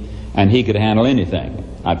dean, and he could handle anything.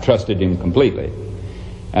 I trusted him completely.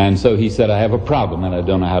 And so he said, I have a problem and I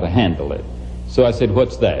don't know how to handle it. So I said,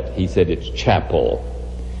 what's that? He said, it's chapel.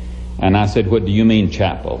 And I said, what do you mean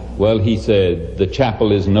chapel? Well, he said, the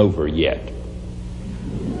chapel isn't over yet.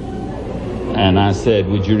 And I said,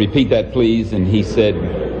 would you repeat that, please? And he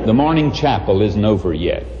said, the morning chapel isn't over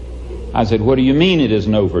yet. I said, what do you mean it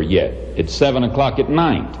isn't over yet? It's 7 o'clock at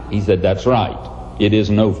night. He said, that's right. It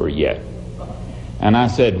isn't over yet. And I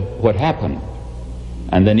said, what happened?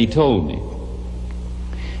 And then he told me.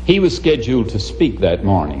 He was scheduled to speak that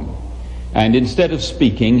morning. And instead of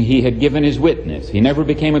speaking, he had given his witness. He never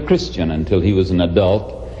became a Christian until he was an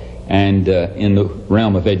adult and in the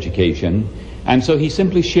realm of education. And so he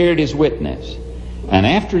simply shared his witness. And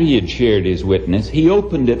after he had shared his witness, he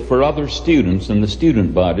opened it for other students in the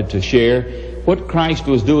student body to share what Christ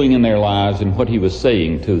was doing in their lives and what he was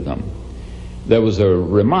saying to them. There was a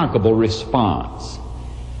remarkable response.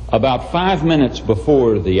 About 5 minutes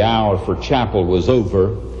before the hour for chapel was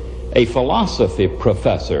over, a philosophy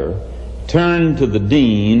professor turned to the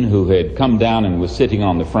dean, who had come down and was sitting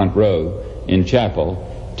on the front row in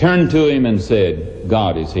chapel, turned to him and said,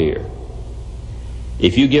 God is here.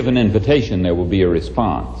 If you give an invitation, there will be a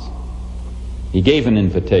response. He gave an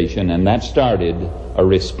invitation, and that started a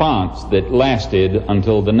response that lasted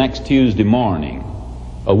until the next Tuesday morning,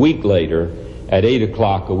 a week later, at 8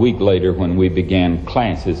 o'clock, a week later, when we began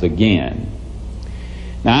classes again.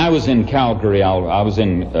 Now, I was in Calgary, I was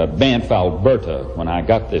in Banff, Alberta, when I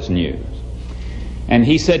got this news. And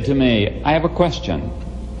he said to me, I have a question.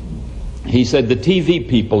 He said, the TV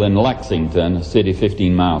people in Lexington, a city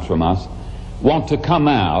 15 miles from us, want to come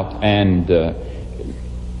out and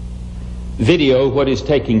video what is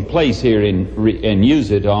taking place here and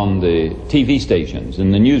use it on the TV stations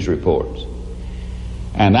and the news reports.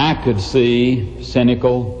 And I could see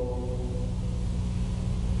cynical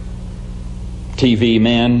TV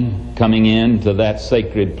men coming into that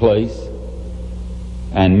sacred place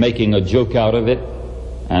and making a joke out of it.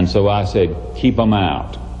 And so I said, keep them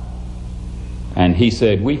out. And he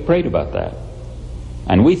said, we've prayed about that,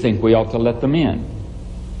 and we think we ought to let them in.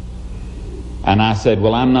 And I said,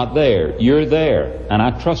 well, I'm not there. You're there, and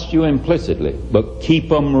I trust you implicitly, but keep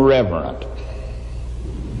them reverent.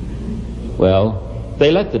 Well, they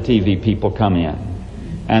let the TV people come in.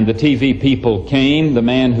 And the TV people came. The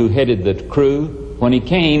man who headed the crew, when he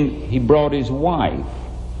came, he brought his wife.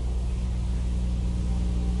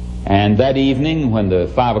 And that evening, when the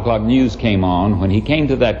 5 o'clock news came on, when he came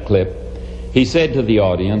to that clip, he said to the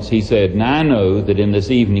audience, he said, now I know that in this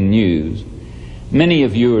evening news, many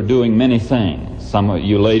of you are doing many things. Some of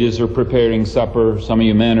you ladies are preparing supper. Some of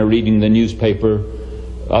you men are reading the newspaper.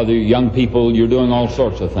 Other young people, you're doing all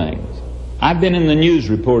sorts of things. I've been in the news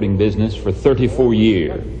reporting business for 34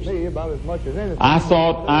 years. I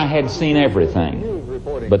thought I had seen everything,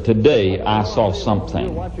 but today I saw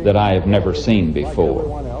something that I have never seen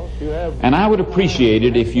before. And I would appreciate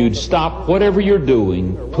it if you'd stop whatever you're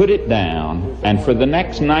doing, put it down, and for the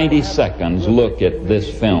next 90 seconds look at this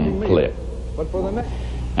film clip.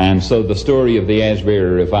 And so the story of the Asbury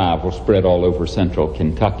revival spread all over central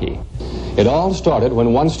Kentucky. It all started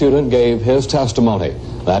when one student gave his testimony.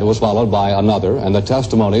 That was followed by another, and the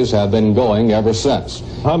testimonies have been going ever since.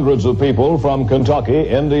 Hundreds of people from Kentucky,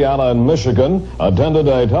 Indiana, and Michigan attended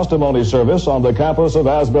a testimony service on the campus of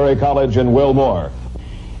Asbury College in Wilmore.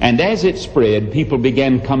 And as it spread, people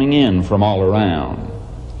began coming in from all around.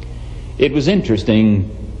 It was interesting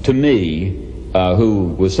to me,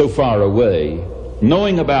 who was so far away,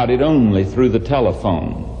 knowing about it only through the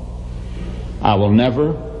telephone. I will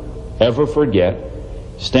never, ever forget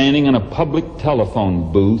standing in a public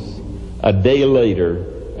telephone booth a day later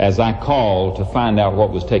as I called to find out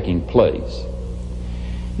what was taking place.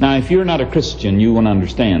 Now, if you're not a Christian, you won't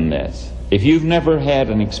understand this. If you've never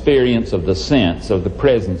had an experience of the sense of the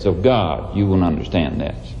presence of God, you won't understand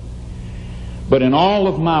this. But in all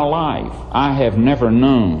of my life, I have never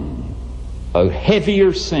known a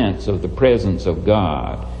heavier sense of the presence of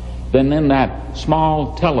God than in that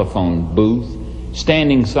small telephone booth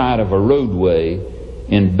standing side of a roadway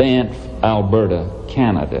in Banff, Alberta,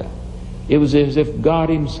 Canada. It was as if God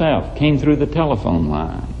himself came through the telephone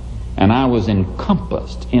line, and I was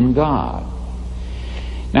encompassed in God.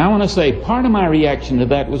 Now I want to say part of my reaction to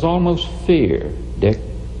that was almost fear, Dick.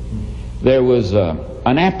 There was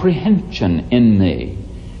an apprehension in me,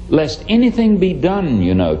 lest anything be done,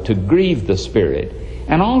 to grieve the Spirit.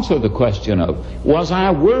 And also the question of, was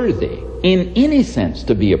I worthy in any sense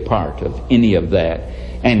to be a part of any of that?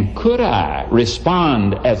 And could I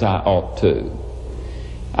respond as I ought to?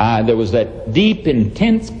 There was that deep,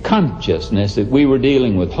 intense consciousness that we were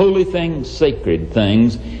dealing with holy things, sacred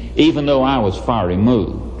things, even though I was far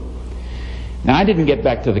removed. Now, I didn't get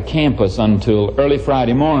back to the campus until early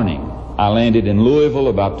Friday morning. I landed in Louisville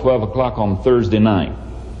about 12 o'clock on Thursday night.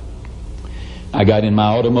 I got in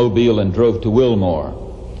my automobile and drove to Wilmore.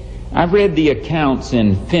 I've read the accounts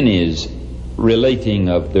in Finney's relating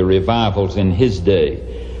of the revivals in his day,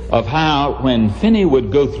 of how when Finney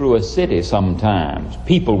would go through a city sometimes,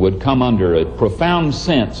 people would come under a profound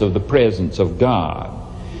sense of the presence of God.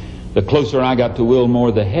 The closer I got to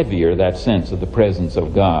Wilmore, the heavier that sense of the presence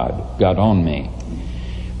of God got on me.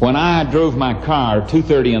 When I drove my car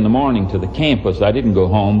 2:30 in the morning to the campus, I didn't go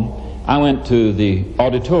home. I went to the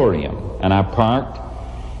auditorium and I parked,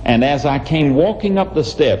 and as I came walking up the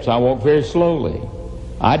steps, I walked very slowly.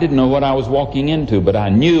 I didn't know what I was walking into, but I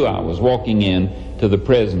knew I was walking in to the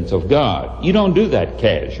presence of God. You don't do that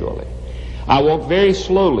casually. I walked very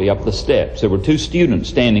slowly up the steps. There were two students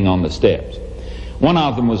standing on the steps. One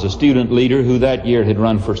of them was a student leader who that year had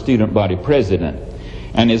run for student body president.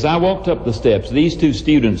 And as I walked up the steps, these two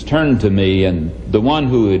students turned to me, and the one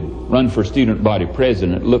who had run for student body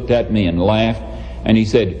president looked at me and laughed, and he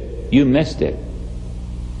said, "You missed it."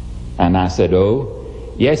 And I said, "Oh?"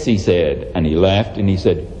 "Yes," he said, and he laughed, and he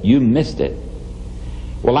said, "You missed it."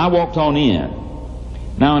 Well, I walked on in.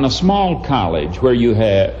 Now, in a small college where you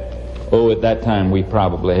had, at that time we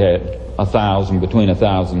probably had between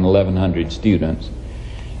 1,000 and 1,100 students,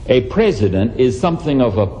 a president is something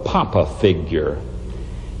of a papa figure.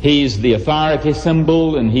 He's the authority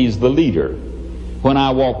symbol and he's the leader. When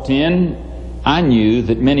I walked in, I knew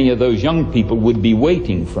that many of those young people would be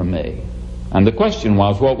waiting for me. And the question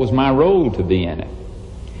was, what was my role to be in it?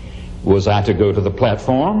 Was I to go to the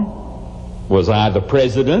platform? Was I the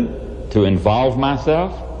president to involve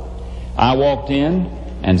myself? I walked in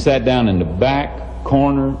and sat down in the back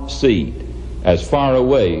corner seat, as far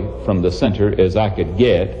away from the center as I could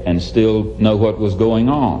get and still know what was going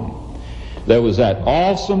on. There was that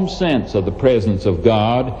awesome sense of the presence of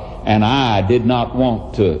God, and I did not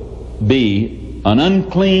want to be an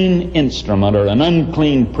unclean instrument or an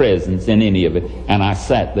unclean presence in any of it, and I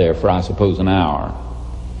sat there for, I suppose, an hour.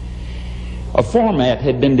 A format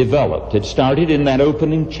had been developed. It started in that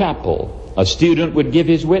opening chapel. A student would give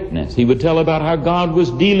his witness. He would tell about how God was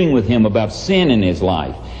dealing with him about sin in his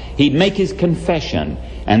life. He'd make his confession,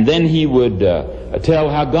 and then he would tell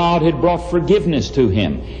how God had brought forgiveness to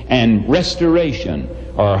him and restoration,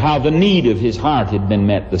 or how the need of his heart had been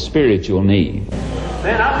met, the spiritual need.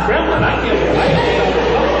 Man, I'm trembling. I can't.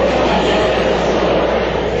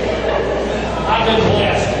 I've been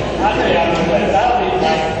blessed. I tell you, I've been blessed. I don't need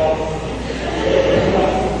microphone.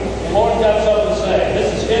 The Lord's got something to say. This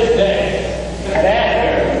is His day. And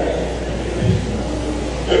after,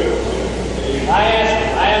 I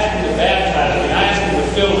asked Him to baptize me. I asked Him to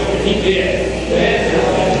fill me, and He did.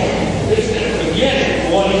 This is the beginning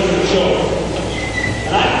of what He's going to show us.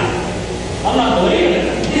 And I'm not believing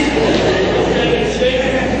it.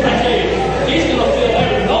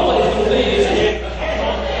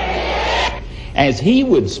 As he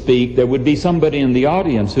would speak, there would be somebody in the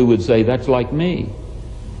audience who would say, "That's like me."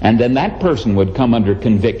 And then that person would come under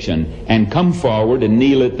conviction and come forward and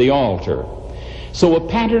kneel at the altar. So a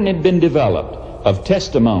pattern had been developed of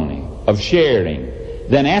testimony, of sharing.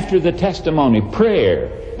 Then after the testimony, prayer.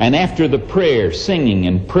 And after the prayer, singing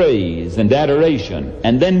and praise and adoration.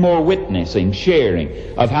 And then more witnessing, sharing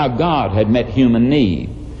of how God had met human need.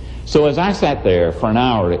 So as I sat there for an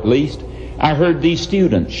hour at least, I heard these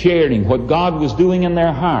students sharing what God was doing in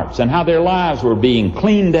their hearts and how their lives were being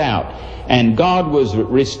cleaned out, and God was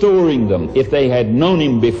restoring them if they had known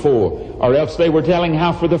Him before, or else they were telling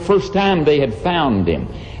how for the first time they had found Him,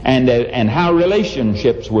 and how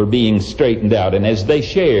relationships were being straightened out. And as they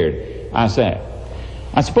shared, I sat.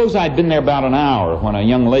 I suppose I'd been there about an hour when a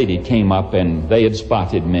young lady came up, and they had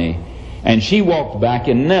spotted me. And she walked back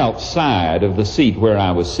and knelt side of the seat where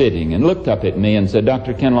I was sitting and looked up at me and said,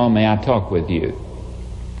 "Dr. Kinlaw, may I talk with you?"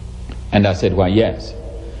 And I said, "Why, yes."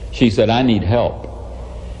 She said, "I need help."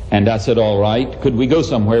 And I said, "All right, could we go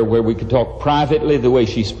somewhere where we could talk privately?" The way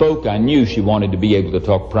she spoke, I knew she wanted to be able to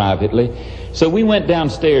talk privately. So we went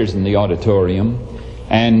downstairs in the auditorium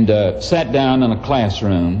and sat down in a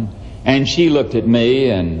classroom, and she looked at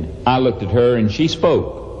me and I looked at her, and she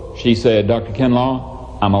spoke. She said, "Dr. Kinlaw,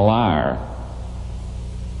 I'm a liar."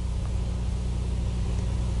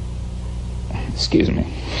 Excuse me.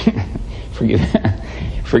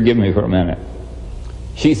 Forgive me for a minute.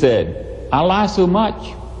 She said, "I lie so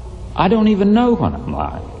much, I don't even know when I'm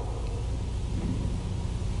lying.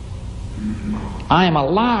 I am a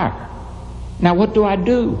liar. Now what do I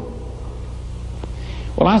do?"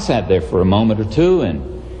 Well, I sat there for a moment or two, and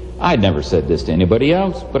I'd never said this to anybody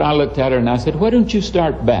else, but I looked at her and I said, "Why don't you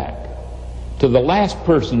start back to the last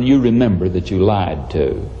person you remember that you lied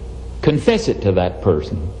to? Confess it to that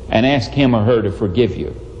person and ask him or her to forgive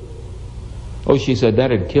you." Oh, she said,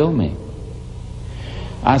 "That'd kill me."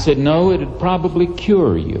 I said, "No, it'd probably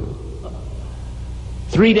cure you."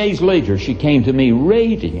 3 days later, she came to me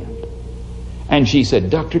radiant, and she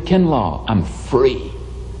said, "Dr. Kinlaw, I'm free."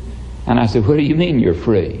 And I said, "What do you mean you're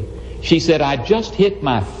free?" She said, "I just hit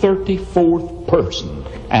my 34th person,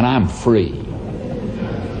 and I'm free."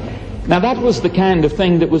 Now that was the kind of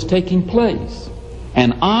thing that was taking place.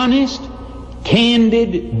 An honest,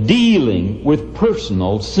 candid dealing with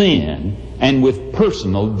personal sin and with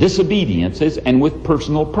personal disobediences and with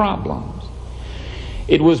personal problems.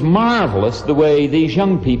 It was marvelous the way these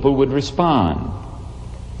young people would respond.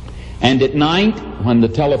 And at night, when the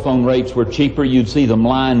telephone rates were cheaper, you'd see them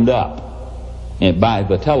lined up by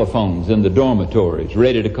the telephones in the dormitories,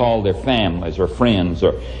 ready to call their families or friends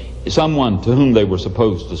or someone to whom they were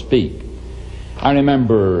supposed to speak. I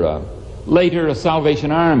remember later a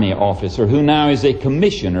Salvation Army officer who now is a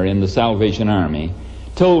commissioner in the Salvation Army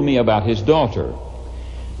told me about his daughter.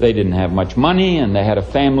 They didn't have much money, and they had a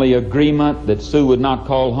family agreement that Sue would not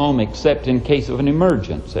call home except in case of an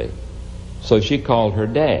emergency. So she called her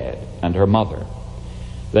dad and her mother.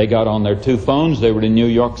 They got on their two phones. They were in New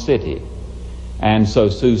York City. And so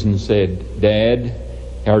Susan said,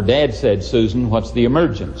 her dad said, "Susan, what's the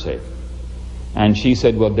emergency?" And she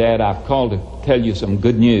said, "Well, Dad, I've called to tell you some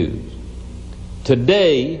good news.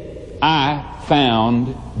 Today, I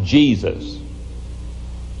found Jesus."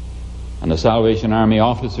 And the Salvation Army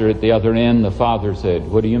officer at the other end, the father said,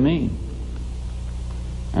 "What do you mean?"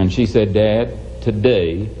 And she said, "Dad,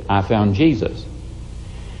 today I found Jesus."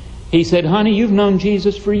 He said, "Honey, you've known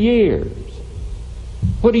Jesus for years.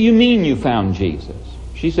 What do you mean you found Jesus?"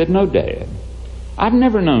 She said, "No, Dad, I've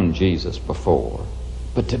never known Jesus before,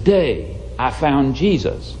 but today I found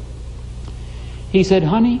Jesus." He said,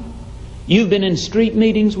 honey, you've been in street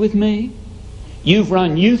meetings with me. You've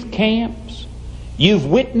run youth camps. You've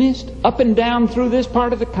witnessed up and down through this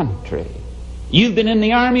part of the country. You've been in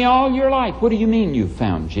the army all your life. What do you mean you've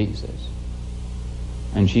found Jesus?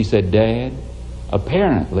 And she said, Dad,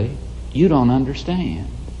 apparently you don't understand.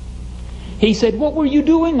 He said, what were you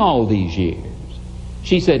doing all these years?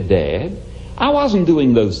 She said, Dad, I wasn't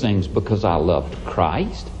doing those things because I loved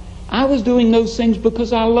Christ. I was doing those things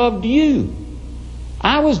because I loved you.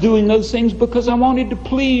 I was doing those things because I wanted to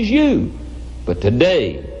please you. But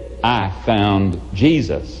today, I found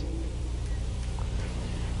Jesus.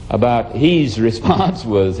 His response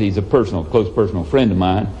was, he's a close personal friend of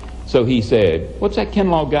mine, so he said, what's that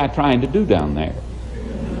Kinlaw guy trying to do down there?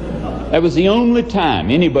 That was the only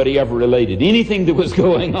time anybody ever related anything that was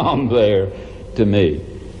going on there to me,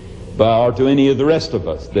 or to any of the rest of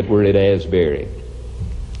us that were at Asbury.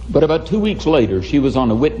 But about 2 weeks later, she was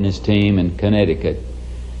on a witness team in Connecticut.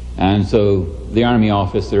 And so the Army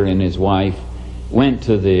officer and his wife went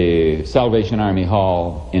to the Salvation Army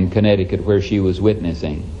Hall in Connecticut where she was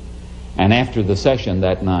witnessing. And after the session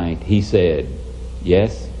that night, he said,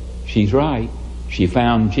 yes, she's right. She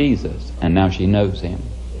found Jesus, and now she knows him.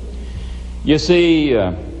 You see,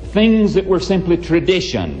 things that were simply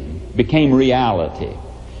tradition became reality.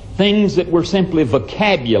 Things that were simply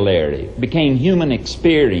vocabulary became human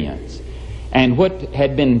experience. And what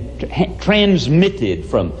had been transmitted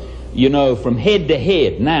from head to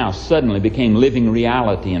head now suddenly became living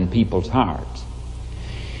reality in people's hearts.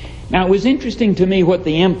 Now, it was interesting to me what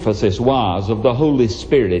the emphasis was of the Holy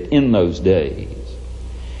Spirit in those days.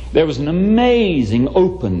 There was an amazing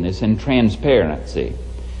openness and transparency.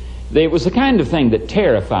 There was the kind of thing that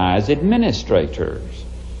terrifies administrators.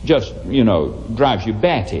 Just, drives you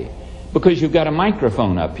batty. Because you've got a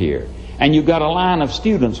microphone up here, and you've got a line of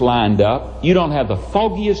students lined up. You don't have the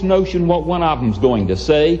foggiest notion what one of them's going to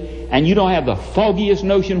say, and you don't have the foggiest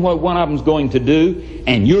notion what one of them's going to do,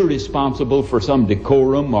 and you're responsible for some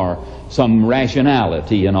decorum or some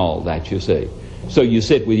rationality and all that, you see. So you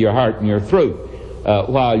sit with your heart in your throat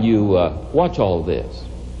while you watch all this.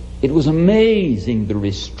 It was amazing, the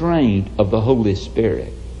restraint of the Holy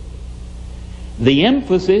Spirit. The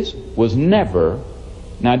emphasis was never,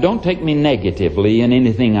 now don't take me negatively in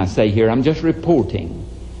anything I say here, I'm just reporting.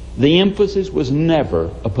 The emphasis was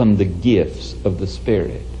never upon the gifts of the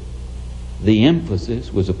Spirit. The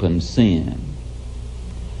emphasis was upon sin.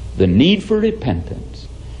 The need for repentance,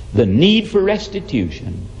 the need for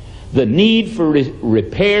restitution, the need for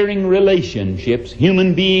repairing relationships,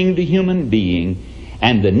 human being to human being,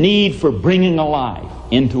 and the need for bringing a life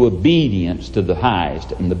into obedience to the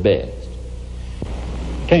highest and the best.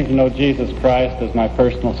 I came to know Jesus Christ as my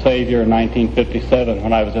personal Savior in 1957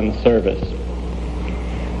 when I was in the service.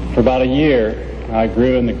 For about a year, I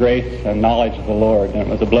grew in the grace and knowledge of the Lord, and it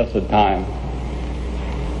was a blessed time.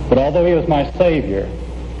 But although He was my Savior,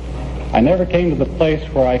 I never came to the place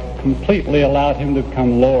where I completely allowed Him to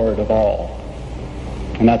become Lord of all.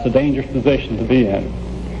 And that's a dangerous position to be in.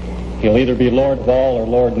 He'll either be Lord of all or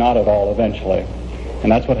Lord not at all eventually.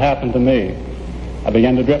 And that's what happened to me. I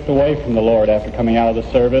began to drift away from the Lord after coming out of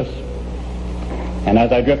the service. And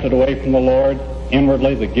as I drifted away from the Lord,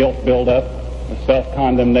 inwardly the guilt built up, the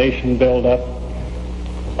self-condemnation built up.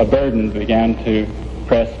 A burden began to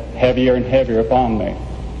press heavier and heavier upon me.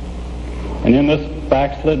 And in this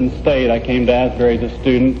backslidden state, I came to Asbury as a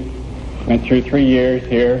student, went through 3 years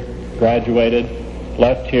here, graduated,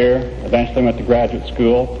 left here, eventually went to graduate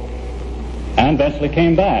school, and eventually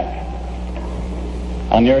came back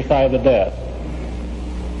on the other side of the death,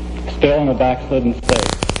 still in a backslidden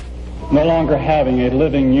state, no longer having a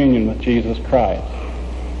living union with Jesus Christ,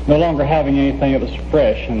 no longer having anything that was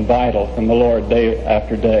fresh and vital from the Lord day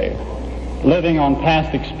after day, living on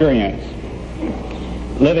past experience,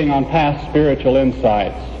 living on past spiritual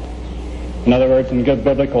insights. In other words, in good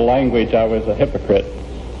biblical language, I was a hypocrite.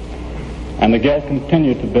 And the guilt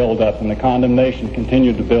continued to build up, and the condemnation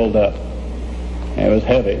continued to build up. And it was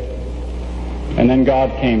heavy. And then God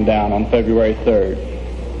came down on February 3rd.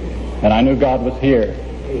 And I knew God was here.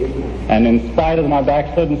 And in spite of my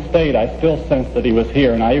backslidden state, I still sensed that He was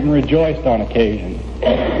here, and I even rejoiced on occasion.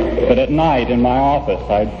 But at night in my office,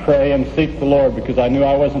 I'd pray and seek the Lord because I knew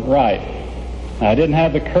I wasn't right. And I didn't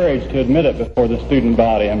have the courage to admit it before the student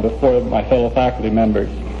body and before my fellow faculty members.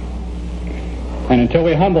 And until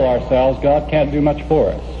we humble ourselves, God can't do much for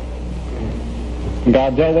us. And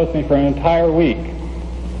God dealt with me for an entire week.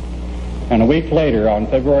 And a week later, on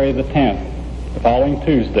February the 10th, the following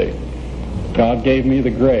Tuesday, God gave me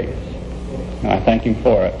the grace, and I thank Him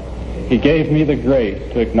for it. He gave me the grace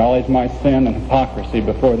to acknowledge my sin and hypocrisy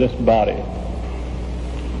before this body.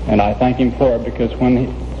 And I thank him for it, because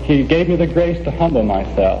when he gave me the grace to humble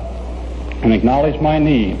myself and acknowledge my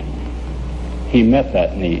need, he met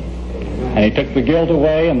that need. And he took the guilt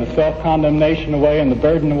away and the self-condemnation away and the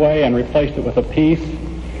burden away and replaced it with a peace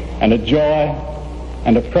and a joy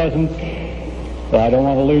and a presence that I don't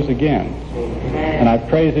want to lose again. And I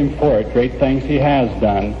praise him for it. Great things he has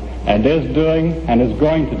done and is doing and is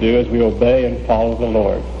going to do as we obey and follow the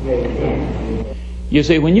Lord. You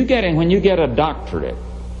see, when you get a doctorate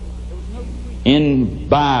in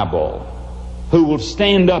Bible, who will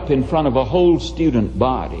stand up in front of a whole student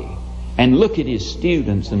body and look at his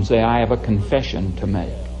students and say, I have a confession to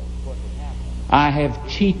make. I have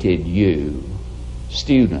cheated you,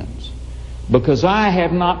 students, because I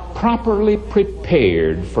have not properly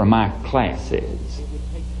prepared for my classes.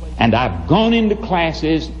 And I've gone into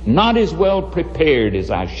classes not as well prepared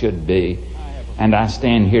as I should be. And I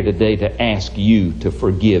stand here today to ask you to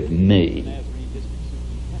forgive me.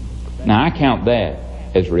 Now, I count that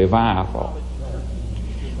as revival.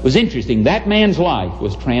 It was interesting. That man's life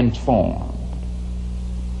was transformed.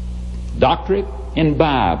 Doctorate in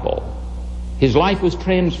Bible. His life was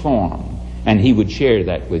transformed. And he would share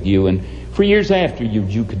that with you. And for years after,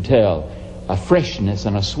 you could tell a freshness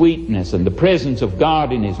and a sweetness and the presence of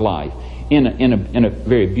God in his life in a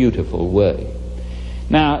very beautiful way.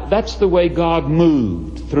 Now, that's the way God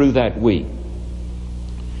moved through that week.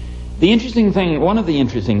 The interesting thing, one of the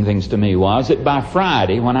interesting things to me was that by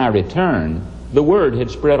Friday, when I returned, the word had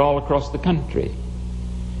spread all across the country.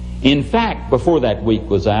 In fact, before that week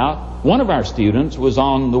was out, one of our students was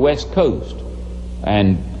on the West Coast,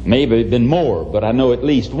 and maybe been more, but I know at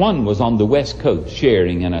least one was on the West Coast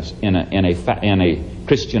sharing in a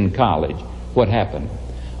Christian college what happened.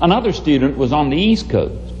 Another student was on the East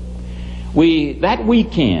Coast. That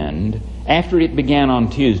weekend, after it began on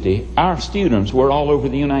Tuesday, our students were all over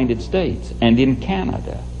the United States and in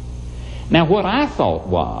Canada. Now, what I thought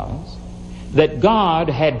was that God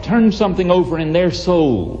had turned something over in their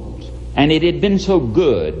souls, and it had been so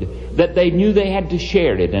good that they knew they had to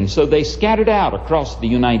share it, and so they scattered out across the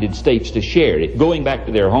United States to share it, going back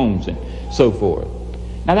to their homes and so forth.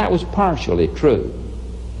 Now, that was partially true.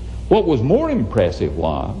 What was more impressive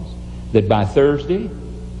was that by Thursday,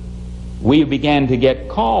 we began to get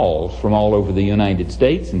calls from all over the United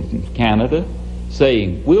States and Canada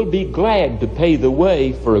saying, we'll be glad to pay the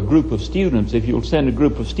way for a group of students if you'll send a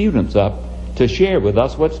group of students up to share with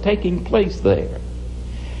us what's taking place there.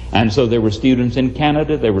 And so there were students in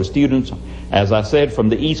Canada, there were students, as I said, from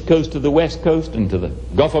the East Coast to the West Coast and to the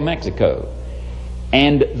Gulf of Mexico.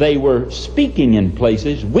 And they were speaking in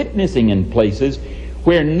places, witnessing in places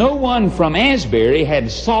where no one from Asbury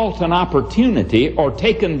had sought an opportunity or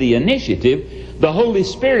taken the initiative. The Holy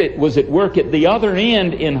Spirit was at work at the other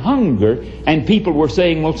end in hunger, and people were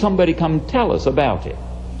saying, well, somebody come tell us about it.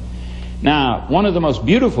 Now, one of the most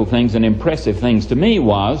beautiful things and impressive things to me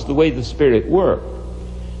was the way the Spirit worked.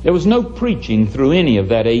 There was no preaching through any of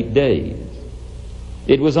that 8 days.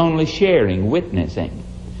 It was only sharing, witnessing.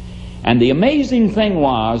 And the amazing thing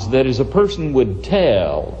was that as a person would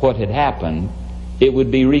tell what had happened, it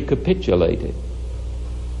would be recapitulated.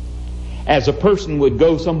 As a person would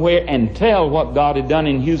go somewhere and tell what God had done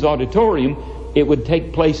in Hughes Auditorium, it would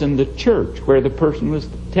take place in the church where the person was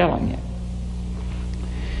telling it.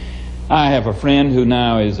 I have a friend who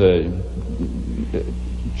now is a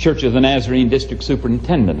Church of the Nazarene district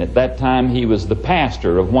superintendent. At that time, he was the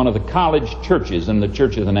pastor of one of the college churches in the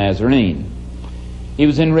Church of the Nazarene. He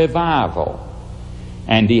was in revival.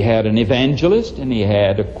 And he had an evangelist, and he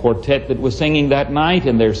had a quartet that was singing that night,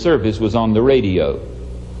 and their service was on the radio.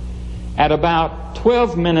 At about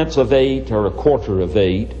 12 minutes of 8 or a quarter of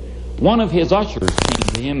 8, one of his ushers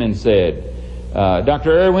came to him and said,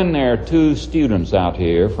 Dr. Irwin, there are 2 students out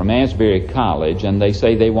here from Asbury College, and they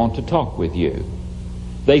say they want to talk with you.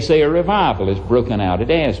 They say a revival has broken out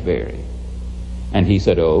at Asbury. And he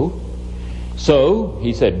said, oh. So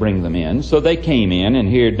he said, bring them in. So they came in, and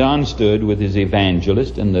here Don stood with his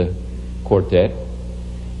evangelist and the quartet.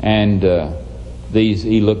 And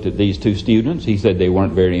he looked at these 2 students. He said they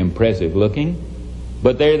weren't very impressive looking.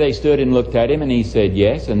 But there they stood and looked at him, and he said,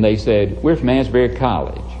 yes. And they said, we're from Asbury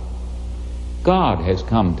College. God has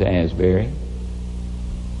come to Asbury.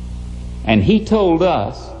 And He told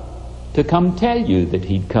us to come tell you that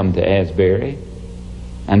He'd come to Asbury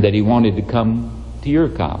and that He wanted to come to your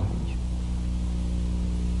college.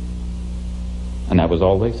 And that was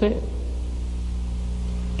all they said.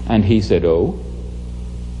 And he said, oh,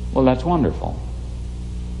 well, that's wonderful.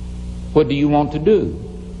 What do you want to do?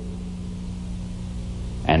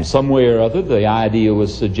 And some way or other, the idea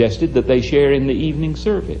was suggested that they share in the evening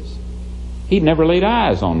service. He'd never laid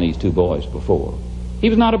eyes on these 2 boys before. He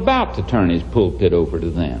was not about to turn his pulpit over to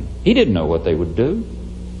them. He didn't know what they would do.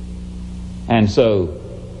 And so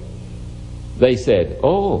they said,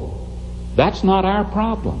 oh, that's not our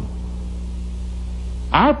problem.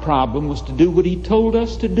 Our problem was to do what he told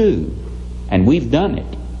us to do. And we've done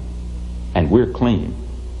it. And we're clean.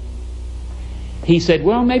 He said,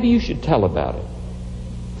 well, maybe you should tell about it.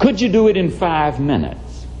 Could you do it in 5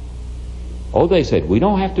 minutes? Oh, they said, we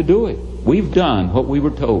don't have to do it. We've done what we were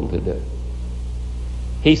told to do.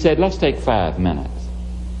 He said, let's take 5 minutes.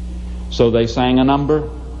 So they sang a number.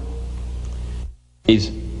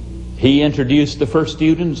 He introduced the first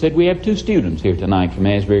student and said, we have 2 students here tonight from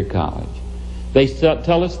Asbury College. They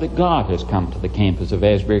tell us that God has come to the campus of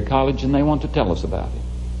Asbury College and they want to tell us about it.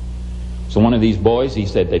 So one of these boys, he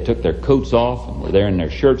said they took their coats off and were there in their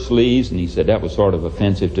shirt sleeves, and he said that was sort of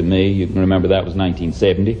offensive to me. You can remember that was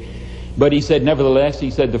 1970. But he said, nevertheless, he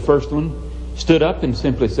said the first one stood up and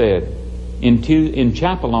simply said, in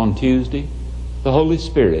chapel on Tuesday, the Holy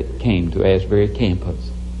Spirit came to Asbury campus.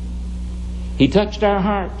 He touched our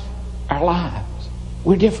hearts, our lives.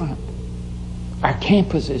 We're different. Our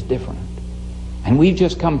campus is different. And we've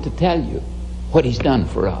just come to tell you what he's done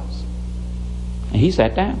for us. And he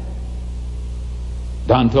sat down.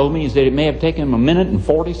 Don told me, he said it may have taken him 1 minute and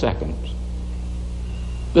 40 seconds.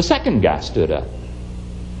 The second guy stood up.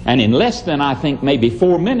 And in less than, I think, maybe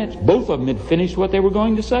 4 minutes, both of them had finished what they were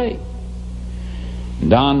going to say. And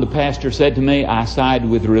Don, the pastor, said to me, I sighed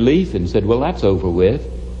with relief and said, well, that's over with.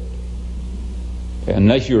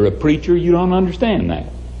 Unless you're a preacher, you don't understand that.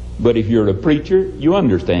 But if you're a preacher, you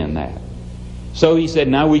understand that. So he said,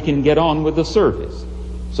 now we can get on with the service.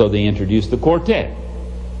 So they introduced the quartet.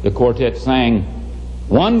 The quartet sang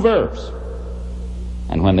 1 verse.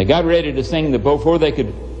 And when they got ready to sing, before they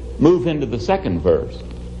could move into the second verse,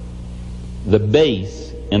 the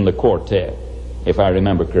bass in the quartet, if I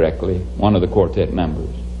remember correctly, one of the quartet members,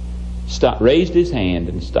 raised his hand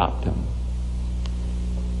and stopped him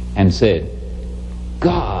and said,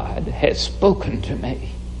 God has spoken to me.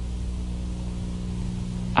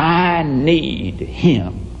 I need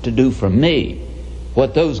him to do for me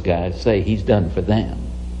what those guys say he's done for them.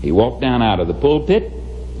 He walked down out of the pulpit,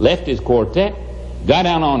 left his quartet, got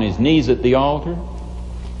down on his knees at the altar,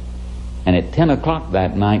 and at 10 o'clock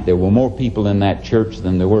that night there were more people in that church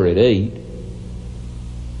than there were at 8,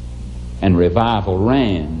 and revival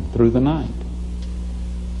ran through the night.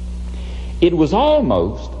 It was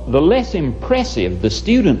almost the less impressive the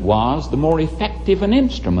student was, the more effective an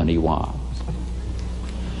instrument he was.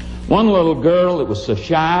 One little girl that was so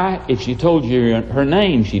shy, if she told you her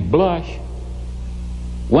name, she'd blush,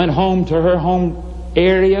 went home to her home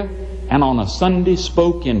area and on a Sunday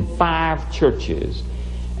spoke in 5 churches.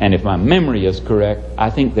 And if my memory is correct, I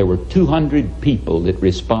think there were 200 people that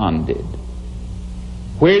responded.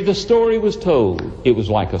 Where the story was told, it was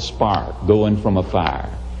like a spark going from a fire,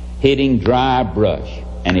 hitting dry brush,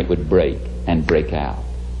 and it would break and break out.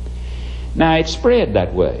 Now it spread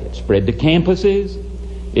that way. It spread to campuses.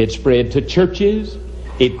 It spread to churches.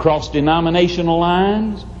 It crossed denominational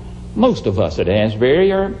lines. Most of us at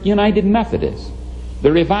Asbury are United Methodists.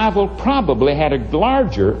 The revival probably had a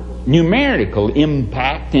larger numerical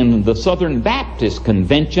impact in the Southern Baptist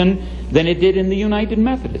Convention than it did in the United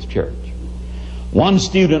Methodist Church. One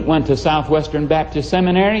student went to Southwestern Baptist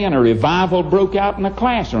Seminary and a revival broke out in a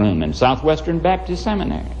classroom in Southwestern Baptist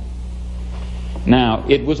Seminary. Now,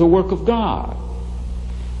 it was a work of God.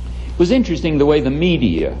 It was interesting the way the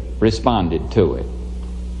media responded to it.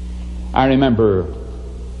 I remember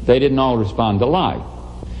they didn't all respond alike.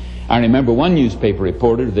 I remember one newspaper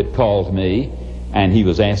reporter that called me, and he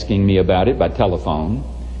was asking me about it by telephone,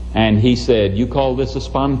 and he said, "You call this a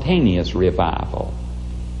spontaneous revival?"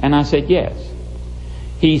 And I said, "Yes."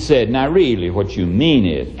 He said, "Now really what you mean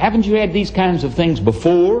is, haven't you had these kinds of things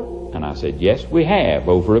before?" And I said, "Yes, we have,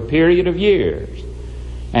 over a period of years."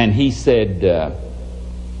 And he said,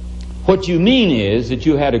 "What you mean is that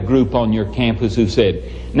you had a group on your campus who said,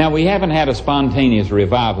 'Now we haven't had a spontaneous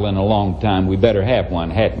revival in a long time, we better have one,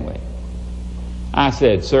 hadn't we?'" I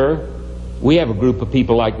said, "Sir, we have a group of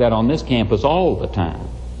people like that on this campus all the time,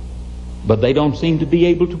 but they don't seem to be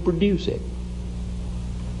able to produce it."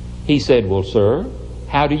 He said, "Well, sir,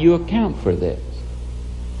 how do you account for this?"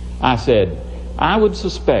 I said, "I would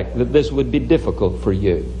suspect that this would be difficult for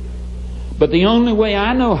you. But the only way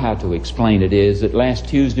I know how to explain it is that last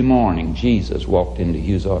Tuesday morning Jesus walked into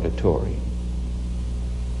Hughes Auditorium.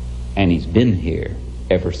 And He's been here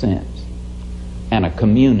ever since. And a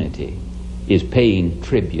community is paying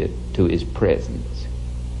tribute to His presence."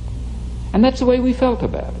 And that's the way we felt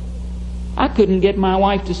about it. I couldn't get my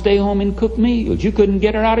wife to stay home and cook meals. You couldn't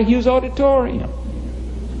get her out of Hughes Auditorium.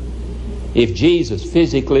 If Jesus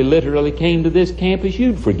physically, literally came to this campus,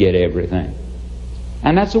 you'd forget everything.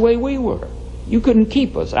 And that's the way we were. You couldn't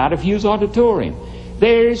keep us out of Hughes Auditorium.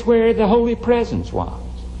 There's where the Holy Presence was.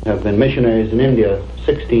 Have been missionaries in India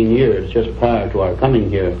 16 years just prior to our coming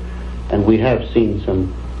here, and we have seen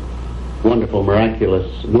some wonderful,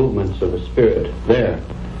 miraculous movements of the Spirit there.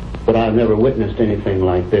 But I've never witnessed anything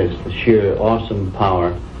like this, the sheer awesome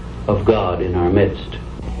power of God in our midst.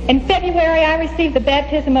 In February, I received the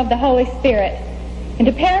baptism of the Holy Spirit. And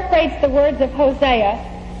to paraphrase the words of Hosea,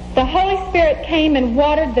 the Holy Spirit came and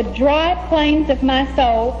watered the dry plains of my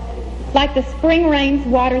soul like the spring rains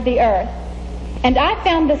water the earth. And I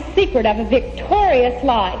found the secret of a victorious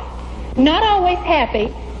life, not always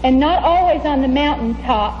happy and not always on the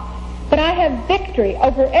mountaintop, but I have victory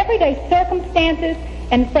over everyday circumstances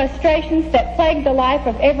and frustrations that plague the life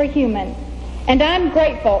of every human. And I'm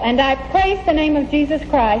grateful, and I praise the name of Jesus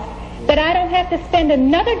Christ, that I don't have to spend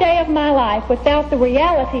another day of my life without the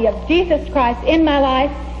reality of Jesus Christ in my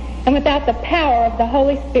life and without the power of the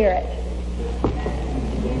Holy Spirit.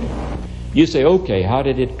 You say, okay, how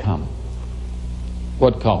did it come?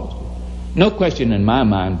 What caused it? No question in my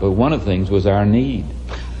mind, but one of the things was our need.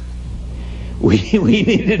 We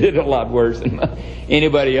needed it a lot worse than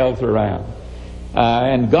anybody else around.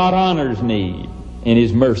 And God honors need in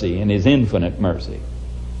His mercy, in His infinite mercy.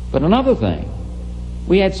 But another thing,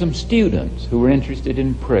 we had some students who were interested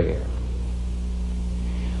in prayer.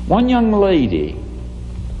 One young lady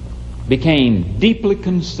became deeply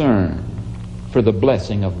concerned for the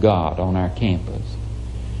blessing of God on our campus.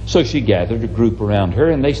 So she gathered a group around her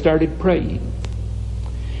and they started praying.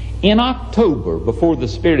 In October, before the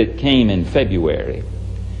Spirit came in February,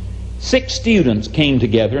 6 students came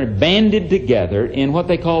together and banded together in what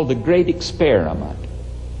they called the Great Experiment.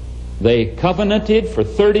 They covenanted for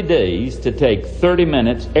 30 days to take 30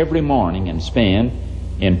 minutes every morning and spend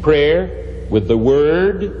in prayer with the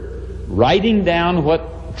Word, writing down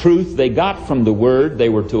what truth they got from the Word they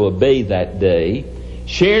were to obey that day,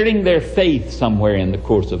 sharing their faith somewhere in the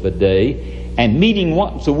course of a day, and meeting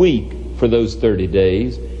once a week for those 30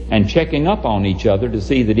 days and checking up on each other to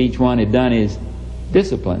see that each one had done his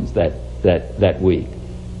disciplines that week.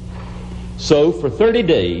 So for 30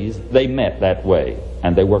 days they met that way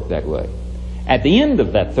and they worked that way. At the end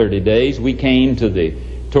of that 30 days we came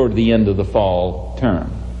toward the end of the fall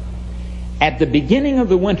term. At the beginning of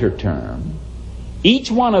the winter term,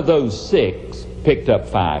 each one of those 6 picked up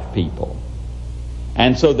 5 people.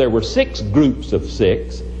 And so there were 6 groups of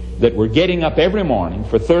 6 that were getting up every morning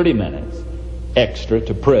for 30 minutes extra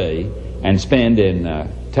to pray and spend in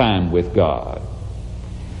time with God.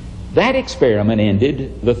 That experiment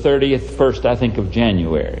ended the 31st, I think, of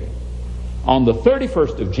January. On the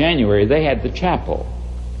 31st of January, they had the chapel.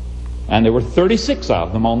 And there were 36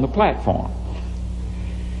 of them on the platform.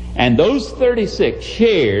 And those 36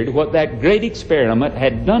 shared what that great experiment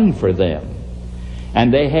had done for them.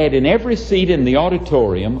 And they had in every seat in the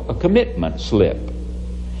auditorium a commitment slip.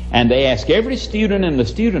 And they asked every student in the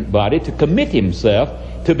student body to commit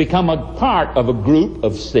himself to become a part of a group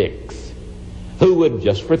of 6 who would,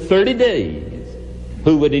 just for 30 days,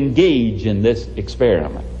 who would engage in this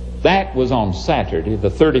experiment. That was on Saturday, the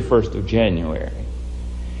 31st of January.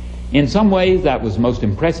 In some ways, that was the most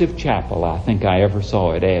impressive chapel I think I ever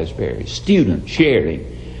saw at Asbury. Students sharing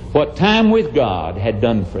what time with God had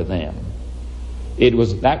done for them.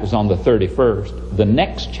 That was on the 31st. The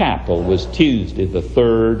next chapel was Tuesday, the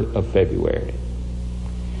 3rd of February.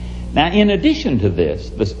 Now, in addition to this,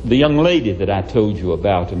 the young lady that I told you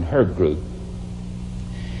about in her group,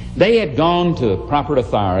 they had gone to proper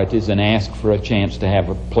authorities and asked for a chance to have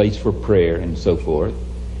a place for prayer and so forth.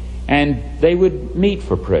 And they would meet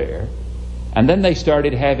for prayer. And then they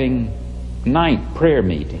started having night prayer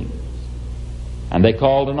meetings. And they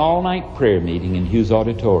called an all-night prayer meeting in Hughes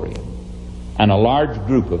Auditorium. And a large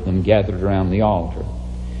group of them gathered around the altar.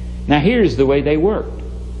 Now here's the way they worked.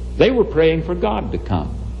 They were praying for God to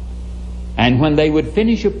come. And when they would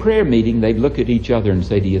finish a prayer meeting, they'd look at each other and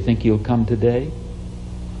say, "Do you think He'll come today?"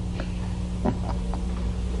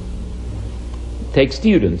 Takes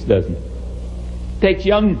students, doesn't it? Takes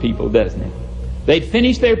young people, doesn't it? They'd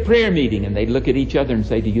finish their prayer meeting and they'd look at each other and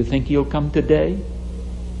say, "Do you think He'll come today?"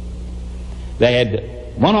 They had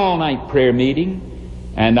one all-night prayer meeting,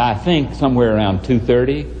 and I think somewhere around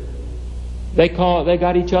 2:30, they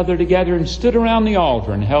got each other together and stood around the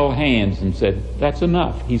altar and held hands and said, "That's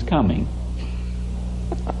enough, He's coming."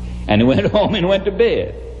 And he went home and went to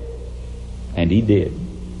bed. And he did.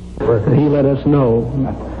 He let us know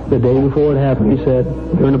the day before it happened. He said,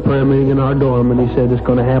 during a prayer meeting in our dorm, and he said, "It's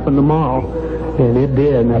going to happen tomorrow." And it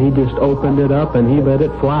did. And he just opened it up and he let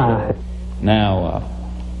it fly. Now,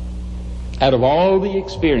 Out of all the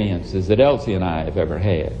experiences that Elsie and I have ever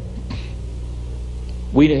had,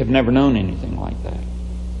 we have never known anything like that.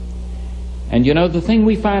 And you know, the thing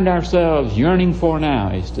we find ourselves yearning for now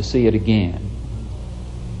is to see it again.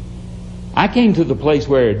 I came to the place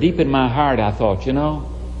where deep in my heart I thought, you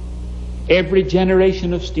know, every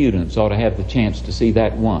generation of students ought to have the chance to see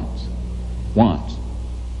that once.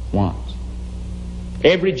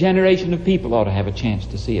 Every generation of people ought to have a chance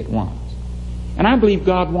to see it once. And I believe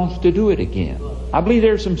God wants to do it again. I believe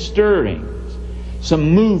there are some stirrings, some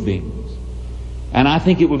movings, and I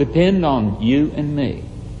think it will depend on you and me.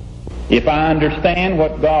 If I understand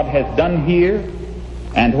what God has done here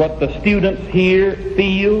and what the students here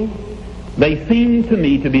feel, they seem to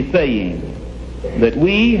me to be saying that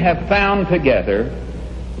we have found together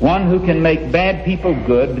one who can make bad people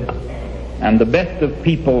good and the best of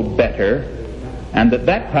people better, and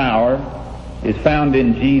that power is found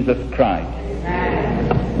in Jesus Christ.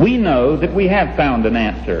 We know that we have found an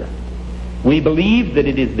answer. We believe that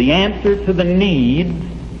it is the answer to the needs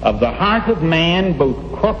of the heart of man, both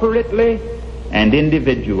corporately and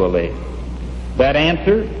individually. That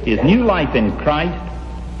answer is new life in Christ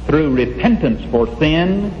through repentance for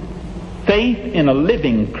sin, faith in a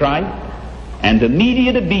living Christ, and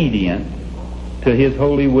immediate obedience to his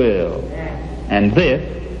holy will. And this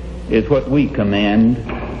is what we command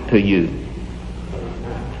to you.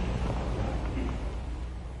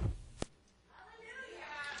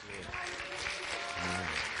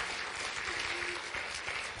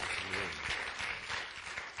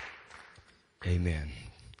 Amen.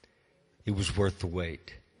 It was worth the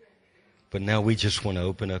wait. But now we just want to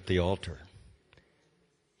open up the altar.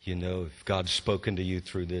 You know, if God's spoken to you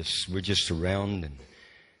through this, we're just around and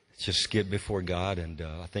just get before God. And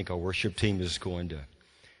I think our worship team is going to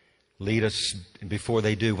lead us. And before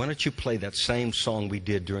they do, why don't you play that same song we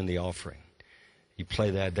did during the offering? You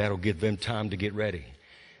play that. That'll give them time to get ready.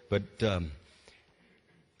 But why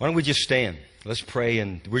don't we just stand? Let's pray,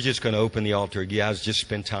 and we're just going to open the altar. You guys just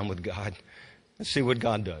spend time with God. Let's see what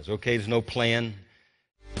God does. Okay, there's no plan.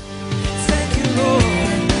 Thank you, Lord.